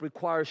fellowship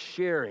requires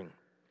sharing.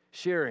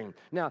 Sharing.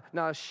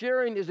 Now,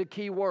 sharing is a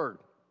key word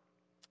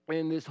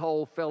in this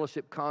whole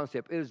fellowship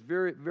concept. It is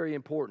very, very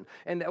important.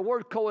 And that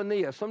word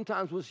koinonia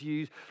sometimes was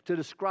used to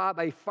describe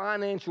a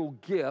financial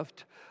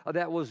gift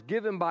that was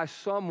given by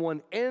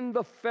someone in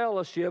the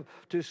fellowship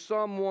to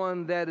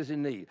someone that is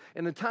in need.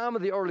 In the time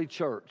of the early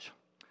church,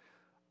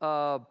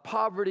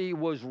 poverty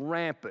was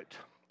rampant.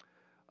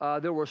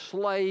 There were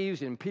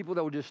slaves and people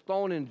that were just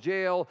thrown in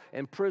jail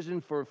and prison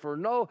for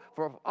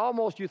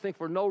almost, you think,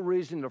 for no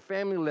reason. Their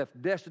family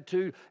left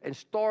destitute, and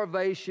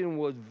starvation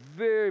was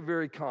very,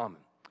 very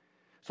common.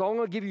 So I'm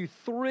going to give you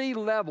 3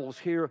 levels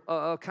here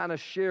of kind of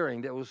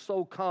sharing that was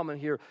so common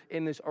here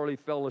in this early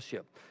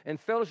fellowship. And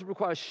fellowship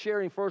requires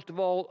sharing, first of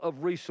all,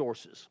 of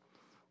resources.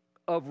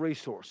 of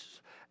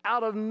resources.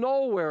 Out of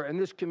nowhere in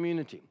this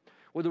community,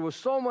 where there was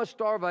so much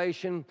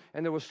starvation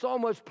and there was so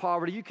much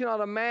poverty, you cannot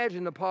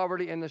imagine the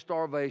poverty and the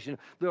starvation,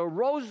 there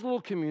arose a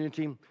little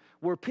community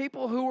where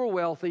people who were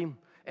wealthy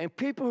and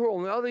people who were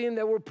on the other end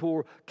that were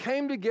poor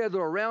came together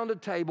around a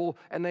table,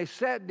 and they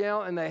sat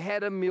down and they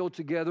had a meal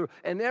together,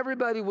 and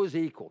everybody was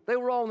equal. They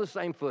were all on the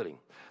same footing.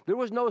 There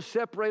was no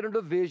separate or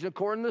division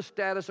according to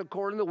status,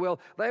 according to wealth.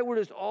 They were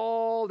just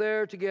all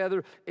there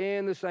together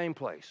in the same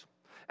place.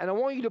 And I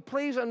want you to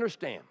please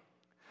understand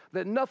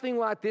that nothing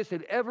like this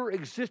had ever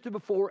existed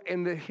before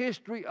in the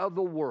history of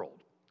the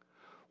world,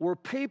 where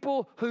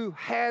people who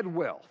had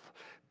wealth,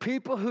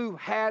 people who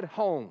had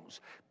homes,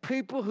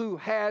 people who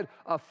had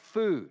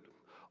food,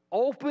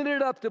 open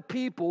it up to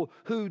people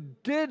who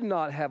did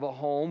not have a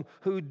home,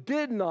 who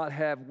did not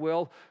have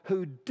wealth,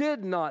 who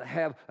did not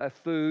have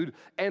food,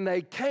 and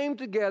they came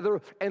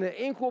together in an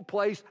equal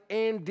place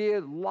and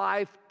did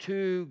life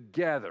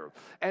together.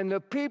 And the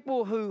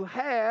people who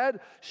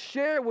had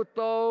shared with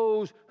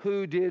those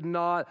who did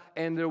not,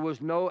 and there was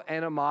no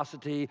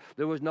animosity,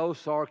 there was no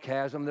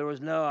sarcasm, there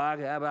was no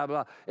blah, blah,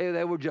 blah.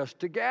 They were just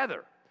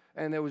together,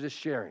 and there was a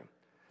sharing.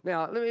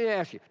 Now, let me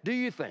ask you, do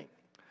you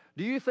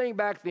think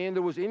back then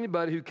there was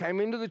anybody who came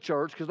into the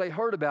church because they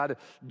heard about it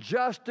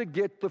just to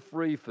get the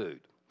free food,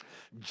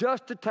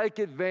 just to take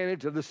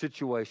advantage of the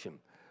situation?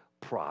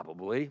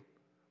 Probably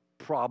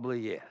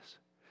yes.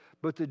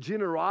 But the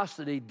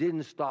generosity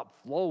didn't stop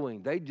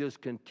flowing. They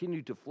just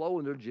continued to flow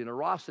in their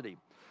generosity.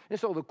 And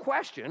so the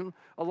question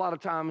a lot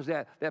of times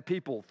that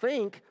people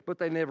think, but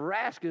they never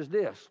ask, is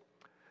this: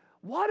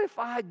 what if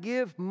I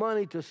give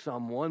money to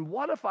someone?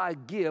 What if I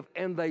give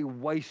and they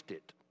waste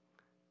it?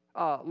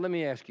 Let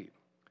me ask you.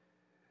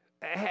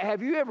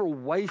 Have you ever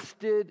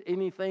wasted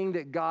anything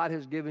that God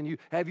has given you?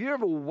 Have you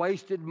ever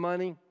wasted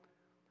money?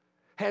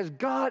 Has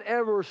God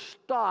ever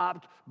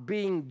stopped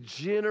being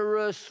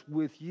generous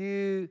with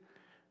you?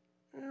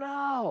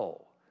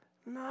 No.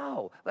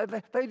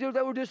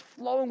 They were just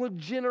flowing with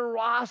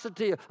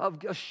generosity, of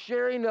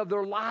sharing of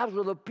their lives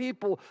with the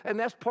people. And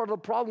that's part of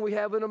the problem we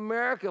have in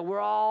America. We're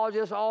all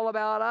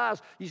about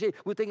us. You see,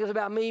 we think it's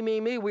about me.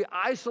 We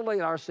isolate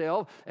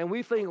ourselves, and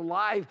we think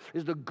life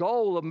is the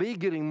goal of me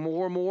getting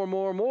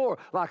more.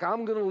 Like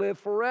I'm going to live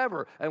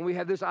forever. And we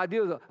have this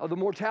idea of the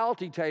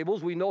mortality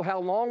tables. We know how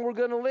long we're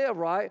going to live,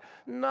 right?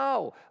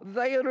 No.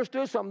 They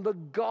understood something. The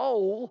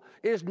goal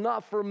is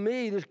not for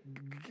me just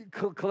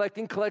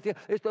collecting.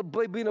 It's to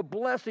being a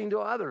blessing to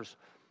others.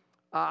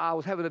 I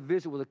was having a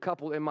visit with a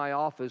couple in my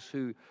office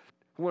who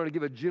wanted to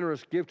give a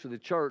generous gift to the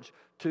church,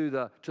 to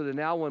the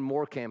Now One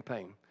More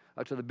campaign,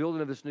 to the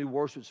building of this new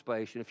worship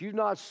space. And if you've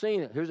not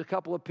seen it, here's a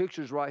couple of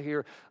pictures right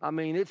here. I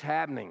mean, it's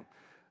happening.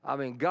 I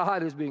mean,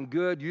 God has been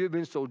good. You have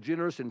been so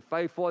generous and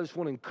faithful. I just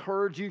want to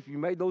encourage you, if you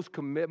made those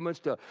commitments,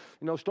 to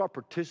start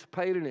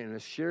participating in the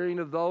sharing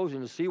of those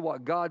and to see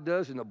what God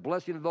does and the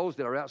blessing of those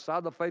that are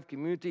outside the faith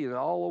community and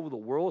all over the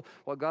world,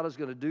 what God is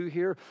going to do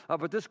here.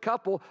 But this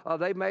couple,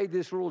 they made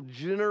this real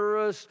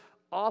generous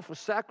offer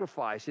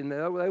sacrifice, and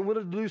they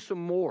wanted to do some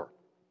more.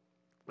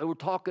 They were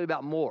talking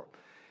about more.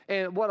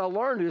 And what I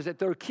learned is that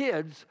their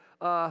kids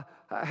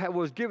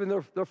was given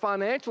their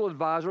financial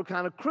advisor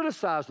kind of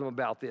criticized them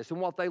about this. And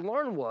what they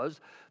learned was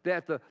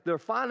that their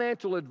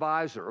financial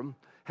advisor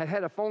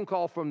had a phone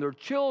call from their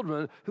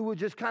children who would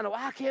just kind of,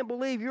 I can't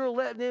believe you're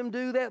letting them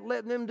do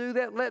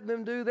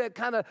that,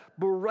 kind of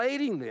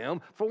berating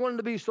them for wanting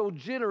to be so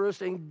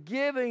generous and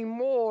giving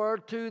more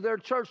to their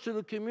church, to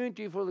the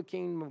community, for the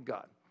kingdom of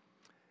God.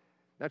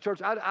 Now,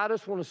 church, I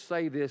just want to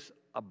say this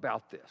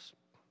about this.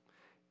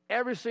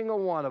 Every single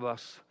one of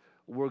us,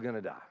 we're going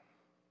to die.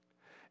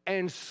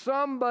 And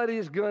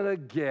somebody's going to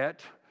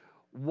get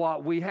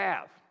what we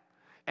have.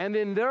 And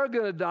then they're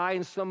going to die,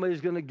 and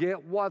somebody's going to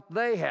get what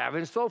they have,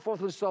 and so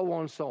forth and so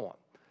on and so on.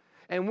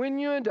 And when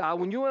you and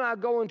I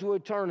go into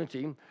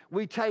eternity,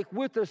 we take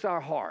with us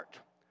our heart.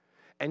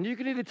 And you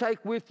can either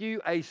take with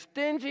you a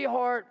stingy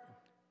heart,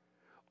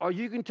 or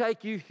you can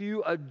take with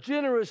you a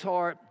generous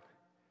heart,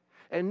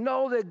 and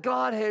know that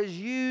God has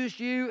used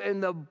you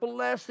in the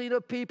blessing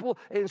of people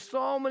in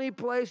so many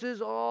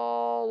places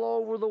all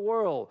over the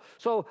world.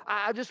 So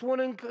I just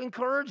want to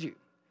encourage you.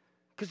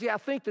 Because, see, I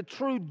think the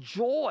true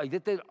joy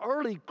that the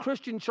early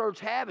Christian church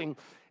having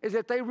is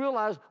that they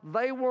realized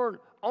they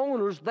weren't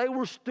owners, they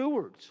were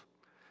stewards.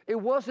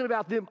 It wasn't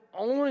about them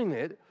owning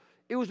it.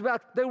 It was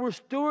about they were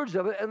stewards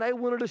of it, and they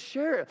wanted to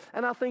share it.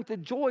 And I think the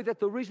joy that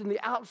the reason the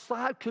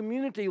outside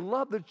community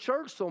loved the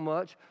church so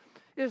much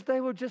is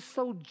they were just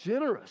so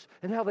generous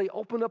in how they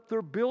opened up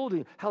their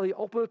building, how they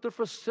opened up their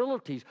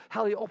facilities,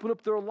 how they opened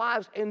up their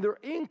lives and their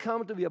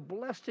income to be a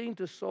blessing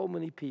to so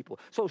many people.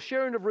 So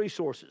sharing of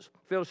resources,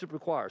 fellowship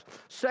requires.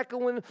 Second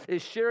one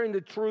is sharing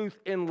the truth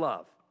in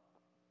love.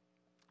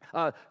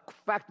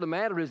 Fact of the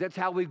matter is that's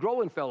how we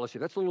grow in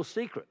fellowship. That's a little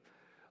secret.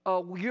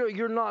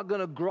 You're not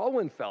going to grow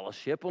in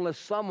fellowship unless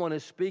someone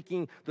is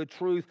speaking the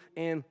truth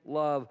in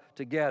love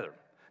together.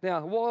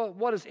 Now,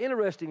 what is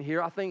interesting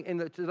here, I think, in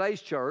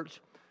today's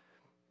church,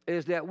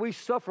 is that we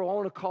suffer, I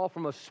want to call,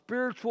 from a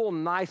spiritual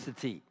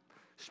nicety.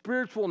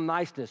 Spiritual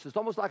niceness. It's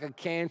almost like a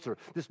cancer,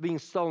 just being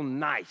so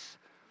nice.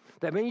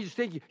 That means you just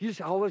think you just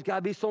always got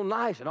to be so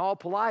nice and all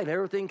polite,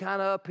 everything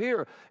kind of up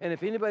here. And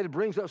if anybody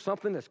brings up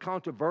something that's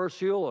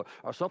controversial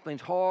or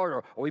something's hard,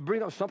 or we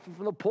bring up something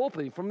from the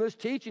pulpit, from this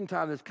teaching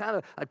time that's kind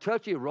of a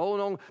touchy,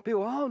 rolling on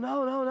people, oh,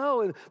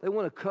 no. And they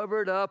want to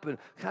cover it up and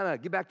kind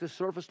of get back to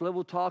surface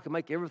level talk and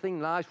make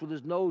everything nice where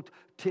there's no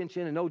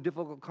tension and no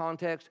difficult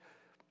context.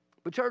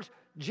 But church,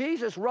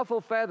 Jesus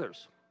ruffled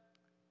feathers.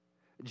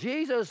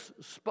 Jesus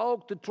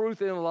spoke the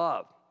truth in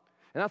love.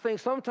 And I think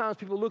sometimes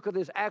people look at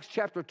this Acts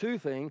chapter 2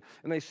 thing,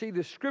 and they see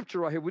this scripture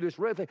right here we just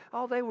read, and think,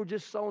 oh, they were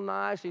just so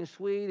nice and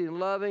sweet and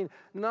loving.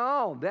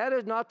 No, that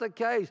is not the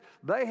case.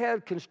 They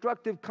had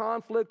constructive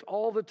conflict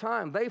all the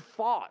time. They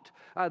fought.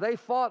 They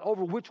fought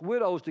over which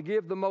widows to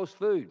give the most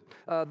food.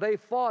 They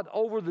fought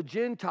over the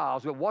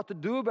Gentiles, but what to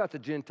do about the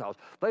Gentiles.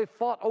 They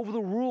fought over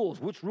the rules,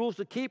 which rules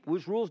to keep,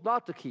 which rules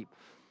not to keep.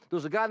 There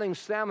was a guy named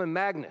Salmon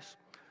Magnus.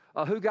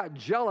 Who got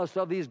jealous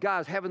of these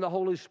guys having the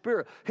Holy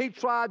Spirit. He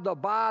tried to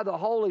buy the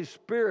Holy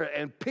Spirit,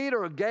 and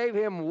Peter gave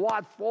him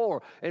what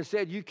for and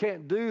said, you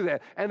can't do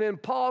that. And then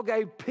Paul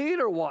gave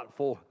Peter what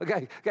for.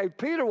 Gave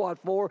Peter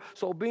what for,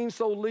 so being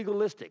so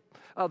legalistic.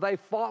 They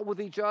fought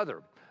with each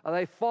other.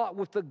 They fought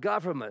with the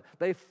government.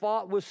 They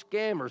fought with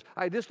scammers.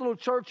 This little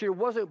church here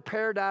wasn't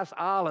Paradise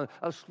Island,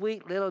 a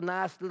sweet little,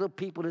 nice little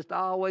people just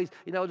always,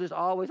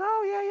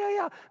 oh,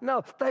 yeah.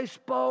 No, they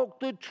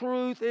spoke the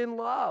truth in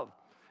love.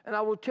 And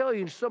I will tell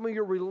you, in some of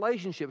your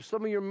relationships,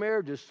 some of your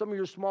marriages, some of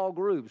your small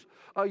groups,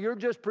 you're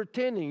just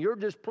pretending. You're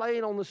just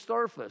playing on the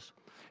surface.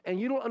 And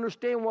you don't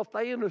understand what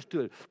they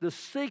understood. The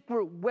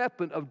secret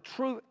weapon of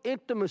true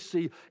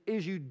intimacy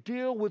is you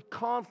deal with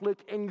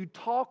conflict and you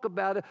talk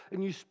about it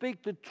and you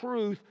speak the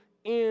truth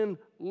in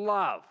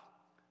love.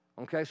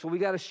 Okay, so we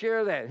got to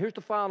share that. Here's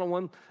the final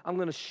one. I'm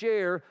going to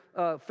share.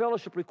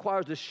 Fellowship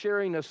requires the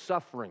sharing of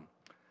suffering.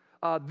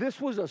 This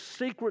was a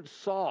secret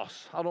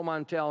sauce, I don't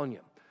mind telling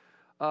you.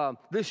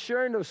 This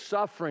sharing of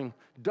suffering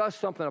does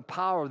something, a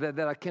power that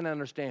I can't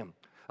understand.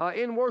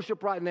 In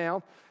worship right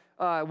now,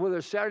 whether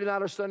it's Saturday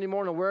night or Sunday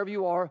morning or wherever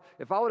you are,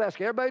 if I would ask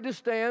everybody to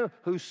stand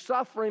who's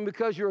suffering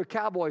because you're a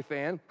Cowboy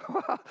fan,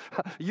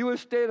 you would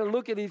stand and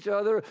look at each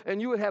other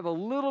and you would have a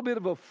little bit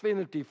of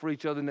affinity for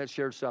each other in that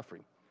shared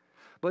suffering.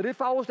 But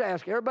if I was to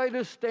ask everybody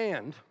to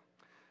stand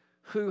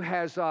who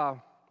has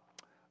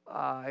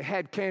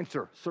had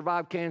cancer,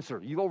 survived cancer,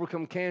 you've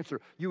overcome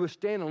cancer, you would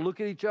stand and look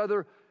at each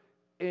other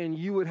and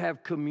you would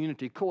have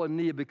community,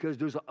 koinonia, because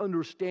there's an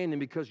understanding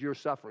because you're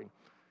suffering.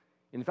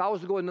 And if I was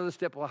to go another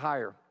step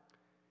higher,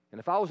 and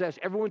if I was to ask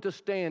everyone to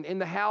stand in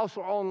the house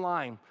or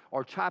online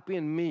or type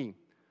in me,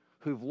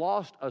 who've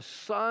lost a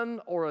son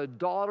or a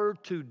daughter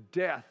to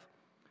death,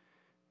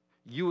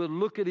 you would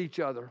look at each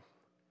other,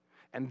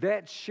 and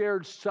that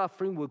shared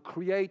suffering would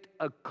create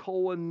a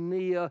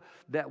koinonia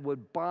that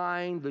would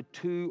bind the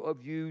two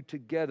of you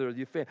together.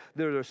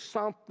 There's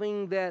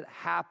something that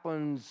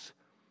happens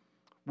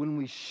when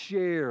we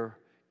share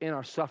in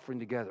our suffering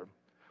together.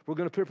 We're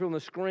going to put up on the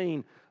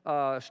screen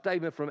a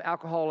statement from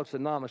Alcoholics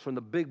Anonymous, from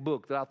the big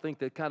book that I think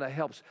that kind of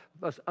helps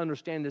us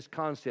understand this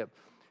concept.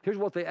 Here's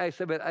what they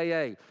say about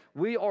AA.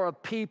 We are a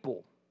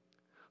people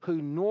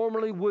who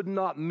normally would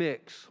not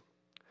mix,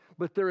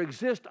 but there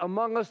exists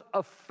among us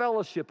a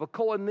fellowship, a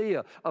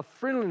koinonia, a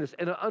friendliness,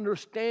 and an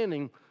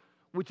understanding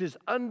which is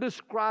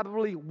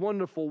indescribably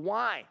wonderful.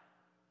 Why?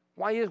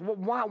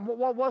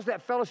 What was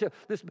that fellowship?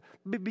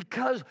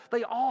 Because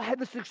they all had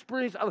this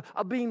experience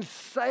of being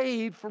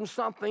saved from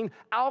something,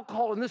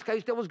 alcohol in this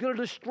case, that was going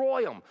to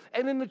destroy them.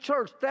 And in the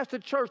church, that's the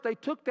church. They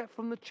took that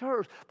from the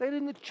church.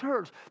 In the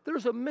church,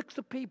 there's a mix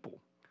of people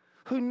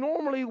who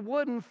normally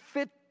wouldn't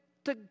fit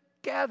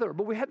together.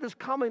 But we had this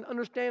common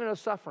understanding of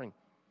suffering,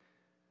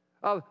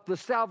 of the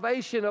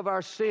salvation of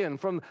our sin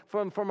from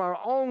our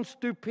own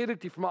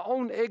stupidity, from our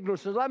own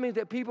ignorance. And that means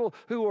that people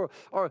who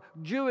are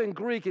Jew and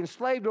Greek,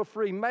 enslaved or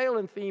free, male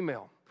and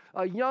female,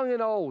 young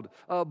and old,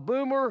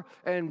 boomer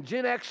and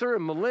Gen Xer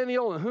and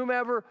millennial and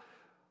whomever,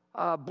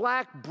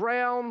 black,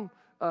 brown,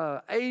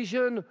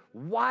 Asian,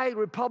 white,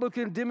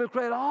 Republican,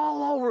 Democrat,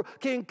 all over,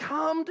 can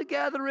come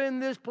together in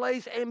this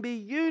place and be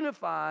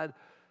unified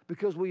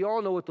because we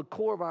all know at the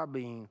core of our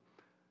being,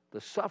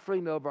 the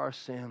suffering of our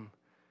sin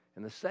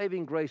and the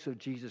saving grace of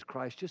Jesus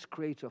Christ just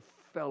creates a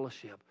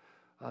fellowship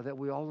that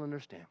we all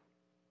understand.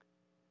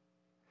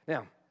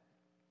 Now,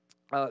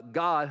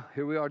 God,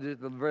 here we are, the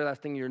very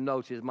last thing in your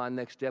notes is my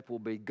next step will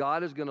be,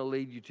 God is going to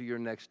lead you to your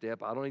next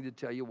step. I don't need to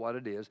tell you what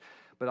it is,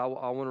 but I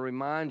want to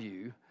remind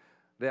you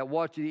that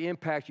what the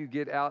impact you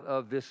get out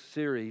of this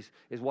series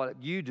is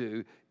what you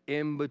do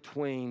in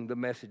between the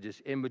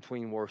messages, in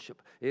between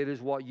worship. It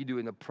is what you do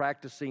in the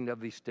practicing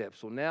of these steps.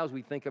 So now as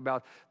we think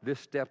about this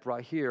step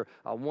right here,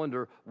 I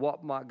wonder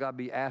what might God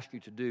be asking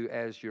you to do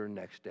as your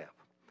next step.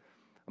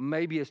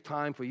 Maybe it's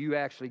time for you to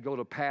actually go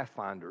to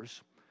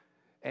Pathfinders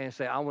and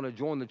say, I want to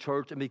join the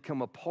church and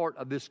become a part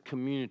of this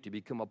community,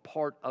 become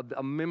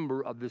a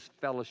member of this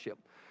fellowship.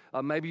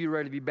 Maybe you're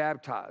ready to be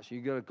baptized.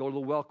 You're going to go to the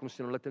Welcome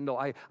Center, let them know,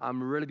 hey,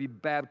 I'm ready to be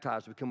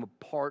baptized, become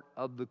a part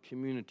of the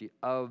community,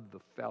 of the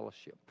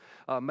fellowship.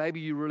 Maybe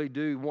you really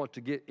do want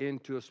to get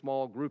into a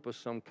small group of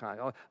some kind.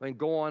 I mean,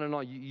 go on and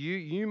on.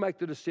 You make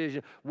the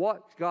decision.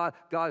 What, God,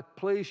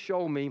 please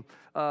show me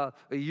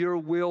your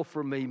will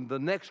for me, the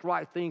next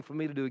right thing for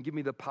me to do, and give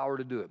me the power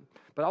to do it.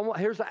 But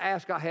here's the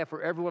ask I have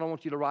for everyone I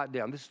want you to write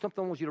down. This is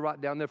something I want you to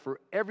write down there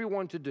for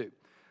everyone to do.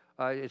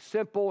 It's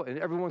simple, and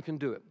everyone can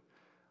do it.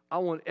 I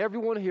want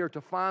everyone here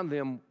to find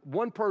them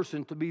one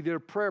person to be their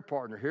prayer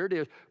partner. Here it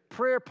is.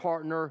 Prayer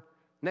partner,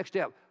 next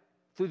step,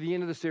 through the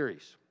end of the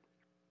series.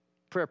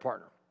 Prayer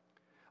partner.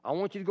 I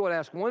want you to go and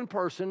ask one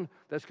person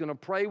that's going to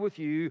pray with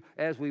you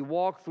as we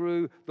walk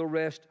through the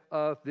rest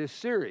of this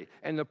series.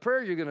 And the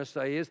prayer you're going to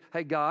say is,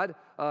 hey, God,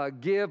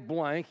 give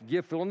blank,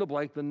 give fill in the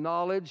blank, the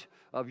knowledge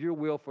of your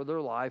will for their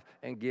life,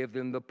 and give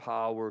them the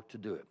power to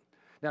do it.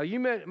 Now,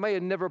 you may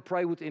have never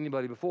prayed with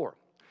anybody before.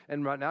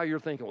 And right now you're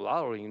thinking, well,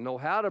 I don't even know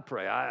how to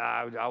pray.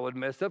 I would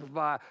mess up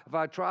if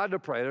I tried to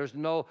pray. There's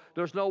no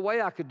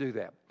way I could do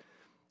that.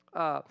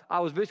 I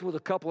was visiting with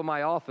a couple in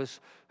my office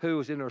who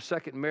was in their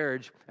second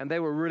marriage, and they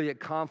were really at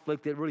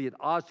conflict. They were really at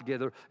odds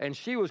together, and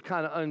she was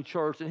kind of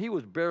unchurched, and he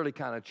was barely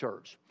kind of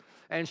church.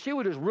 And she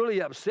was just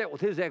really upset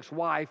with his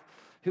ex-wife,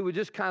 who had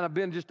just kind of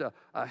been just a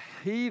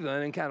heathen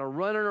and kind of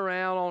running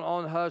around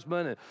on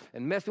husband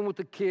and messing with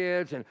the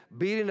kids and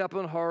beating up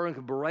on her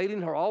and berating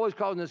her, always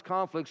causing this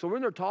conflict. So we're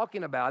in there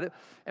talking about it,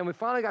 and we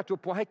finally got to a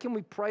point, hey, can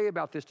we pray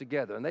about this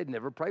together? And they'd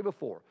never prayed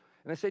before.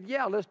 And they said,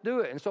 yeah, let's do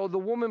it. And so the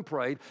woman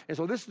prayed, and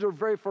so this is their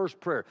very first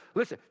prayer.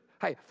 Listen,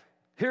 hey,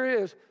 here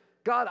it is.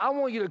 God, I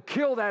want you to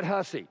kill that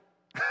hussy.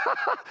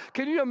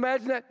 Can you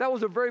imagine that? That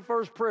was the very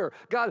first prayer.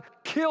 God,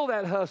 kill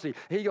that hussy.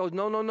 He goes,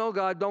 no,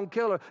 God, don't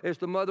kill her. It's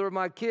the mother of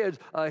my kids.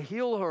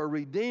 Heal her,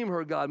 redeem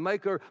her, God.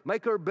 Make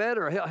her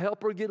better.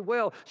 Help her get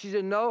well. She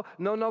said, no,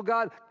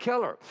 God,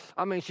 kill her.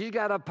 I mean, she's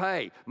got to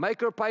pay. Make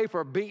her pay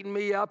for beating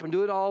me up and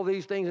doing all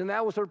these things. And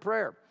that was her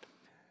prayer.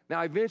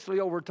 Now,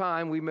 eventually, over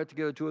time, we met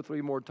together 2 or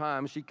 3 more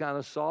times. She kind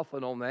of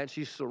softened on that.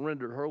 She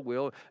surrendered her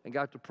will and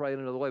got to pray in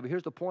another way. But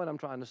here's the point I'm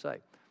trying to say.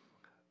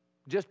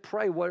 Just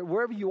pray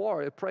wherever you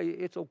are. Pray,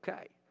 it's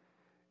okay.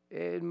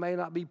 It may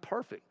not be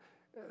perfect.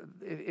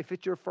 If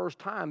it's your first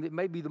time, it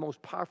may be the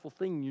most powerful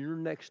thing. Your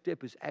next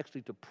step is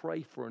actually to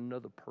pray for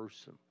another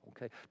person,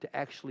 okay, to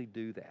actually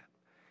do that.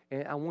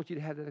 And I want you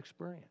to have that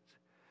experience.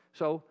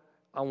 So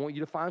I want you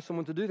to find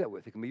someone to do that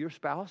with. It can be your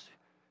spouse.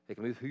 It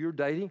can be who you're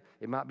dating.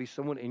 It might be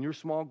someone in your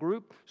small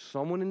group,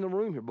 someone in the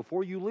room here.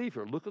 Before you leave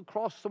here, look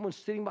across, someone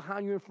sitting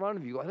behind you in front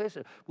of you. Go,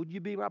 listen, would you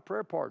be my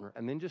prayer partner?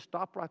 And then just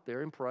stop right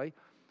there and pray.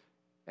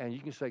 And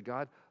you can say,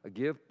 God,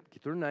 get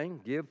their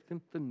name, give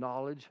them the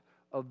knowledge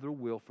of their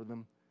will for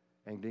them,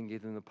 and then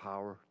give them the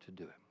power to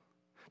do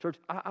it. Church,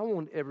 I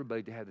want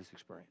everybody to have this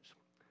experience.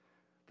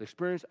 The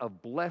experience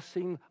of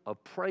blessing,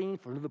 of praying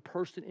for another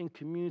person in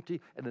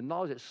community, and the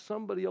knowledge that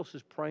somebody else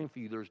is praying for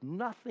you. There's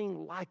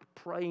nothing like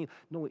praying,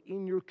 knowing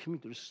in your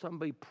community there's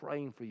somebody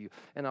praying for you.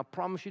 And I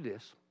promise you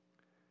this,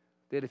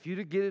 that if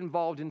you get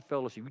involved in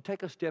fellowship, you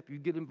take a step, you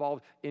get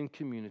involved in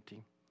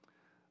community,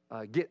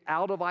 get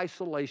out of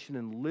isolation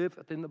and live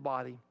within the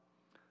body,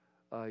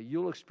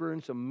 you'll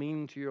experience a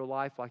meaning to your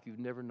life like you've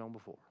never known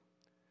before.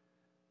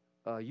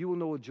 You will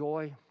know a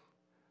joy.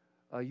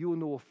 You will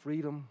know a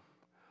freedom.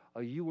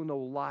 You will know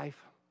life.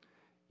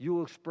 You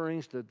will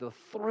experience the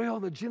thrill,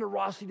 the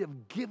generosity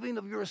of giving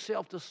of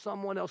yourself to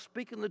someone else,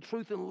 speaking the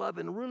truth in love,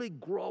 and really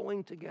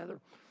growing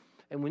together.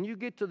 And when you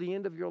get to the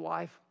end of your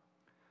life,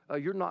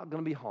 you're not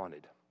going to be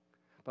haunted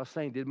by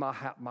saying, did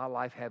my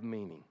life have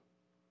meaning?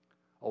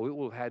 Oh, it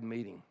will have had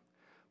meaning.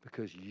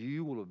 Because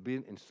you will have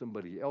been in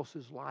somebody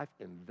else's life,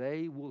 and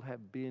they will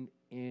have been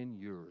in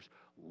yours.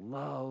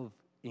 Love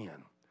in.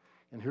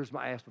 And here's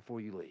my ask before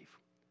you leave.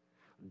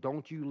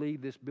 Don't you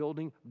leave this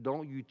building.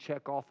 Don't you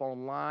check off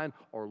online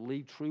or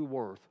leave True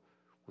Worth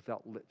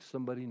without letting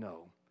somebody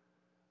know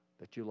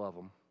that you love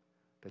them,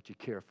 that you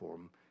care for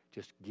them.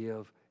 Just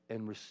give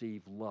and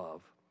receive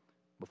love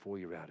before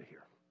you're out of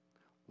here.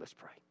 Let's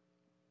pray.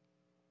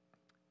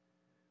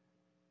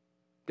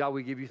 God,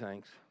 we give you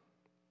thanks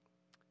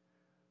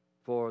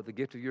for the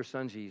gift of your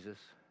Son, Jesus,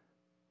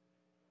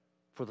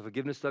 for the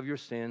forgiveness of your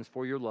sins,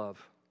 for your love.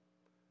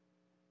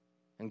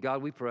 And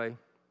God, we pray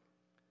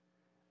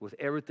with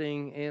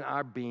everything in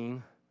our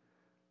being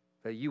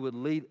that you would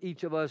lead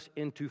each of us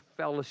into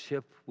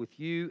fellowship with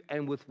you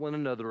and with one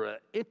another. An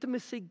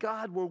intimacy,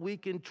 God, where we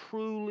can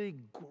truly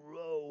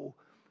grow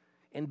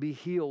and be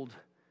healed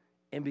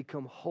and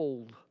become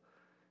whole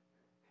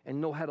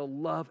and know how to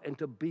love and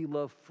to be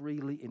loved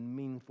freely in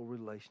meaningful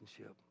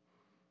relationship.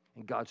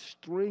 And God,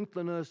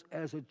 strengthen us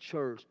as a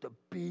church to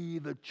be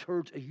the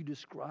church as you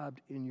described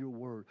in your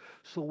word,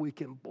 so we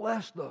can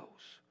bless those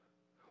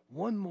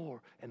one more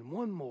and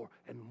one more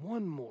and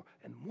one more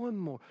and one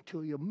more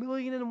till you're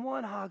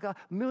 1,000,001, God,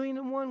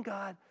 1,000,001,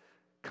 God,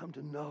 come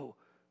to know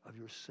of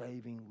your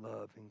saving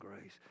love and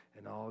grace.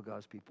 And all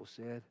God's people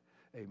said,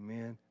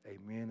 amen,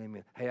 amen,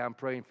 amen. Hey, I'm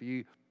praying for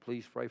you.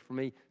 Please pray for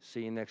me.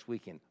 See you next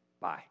weekend.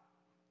 Bye.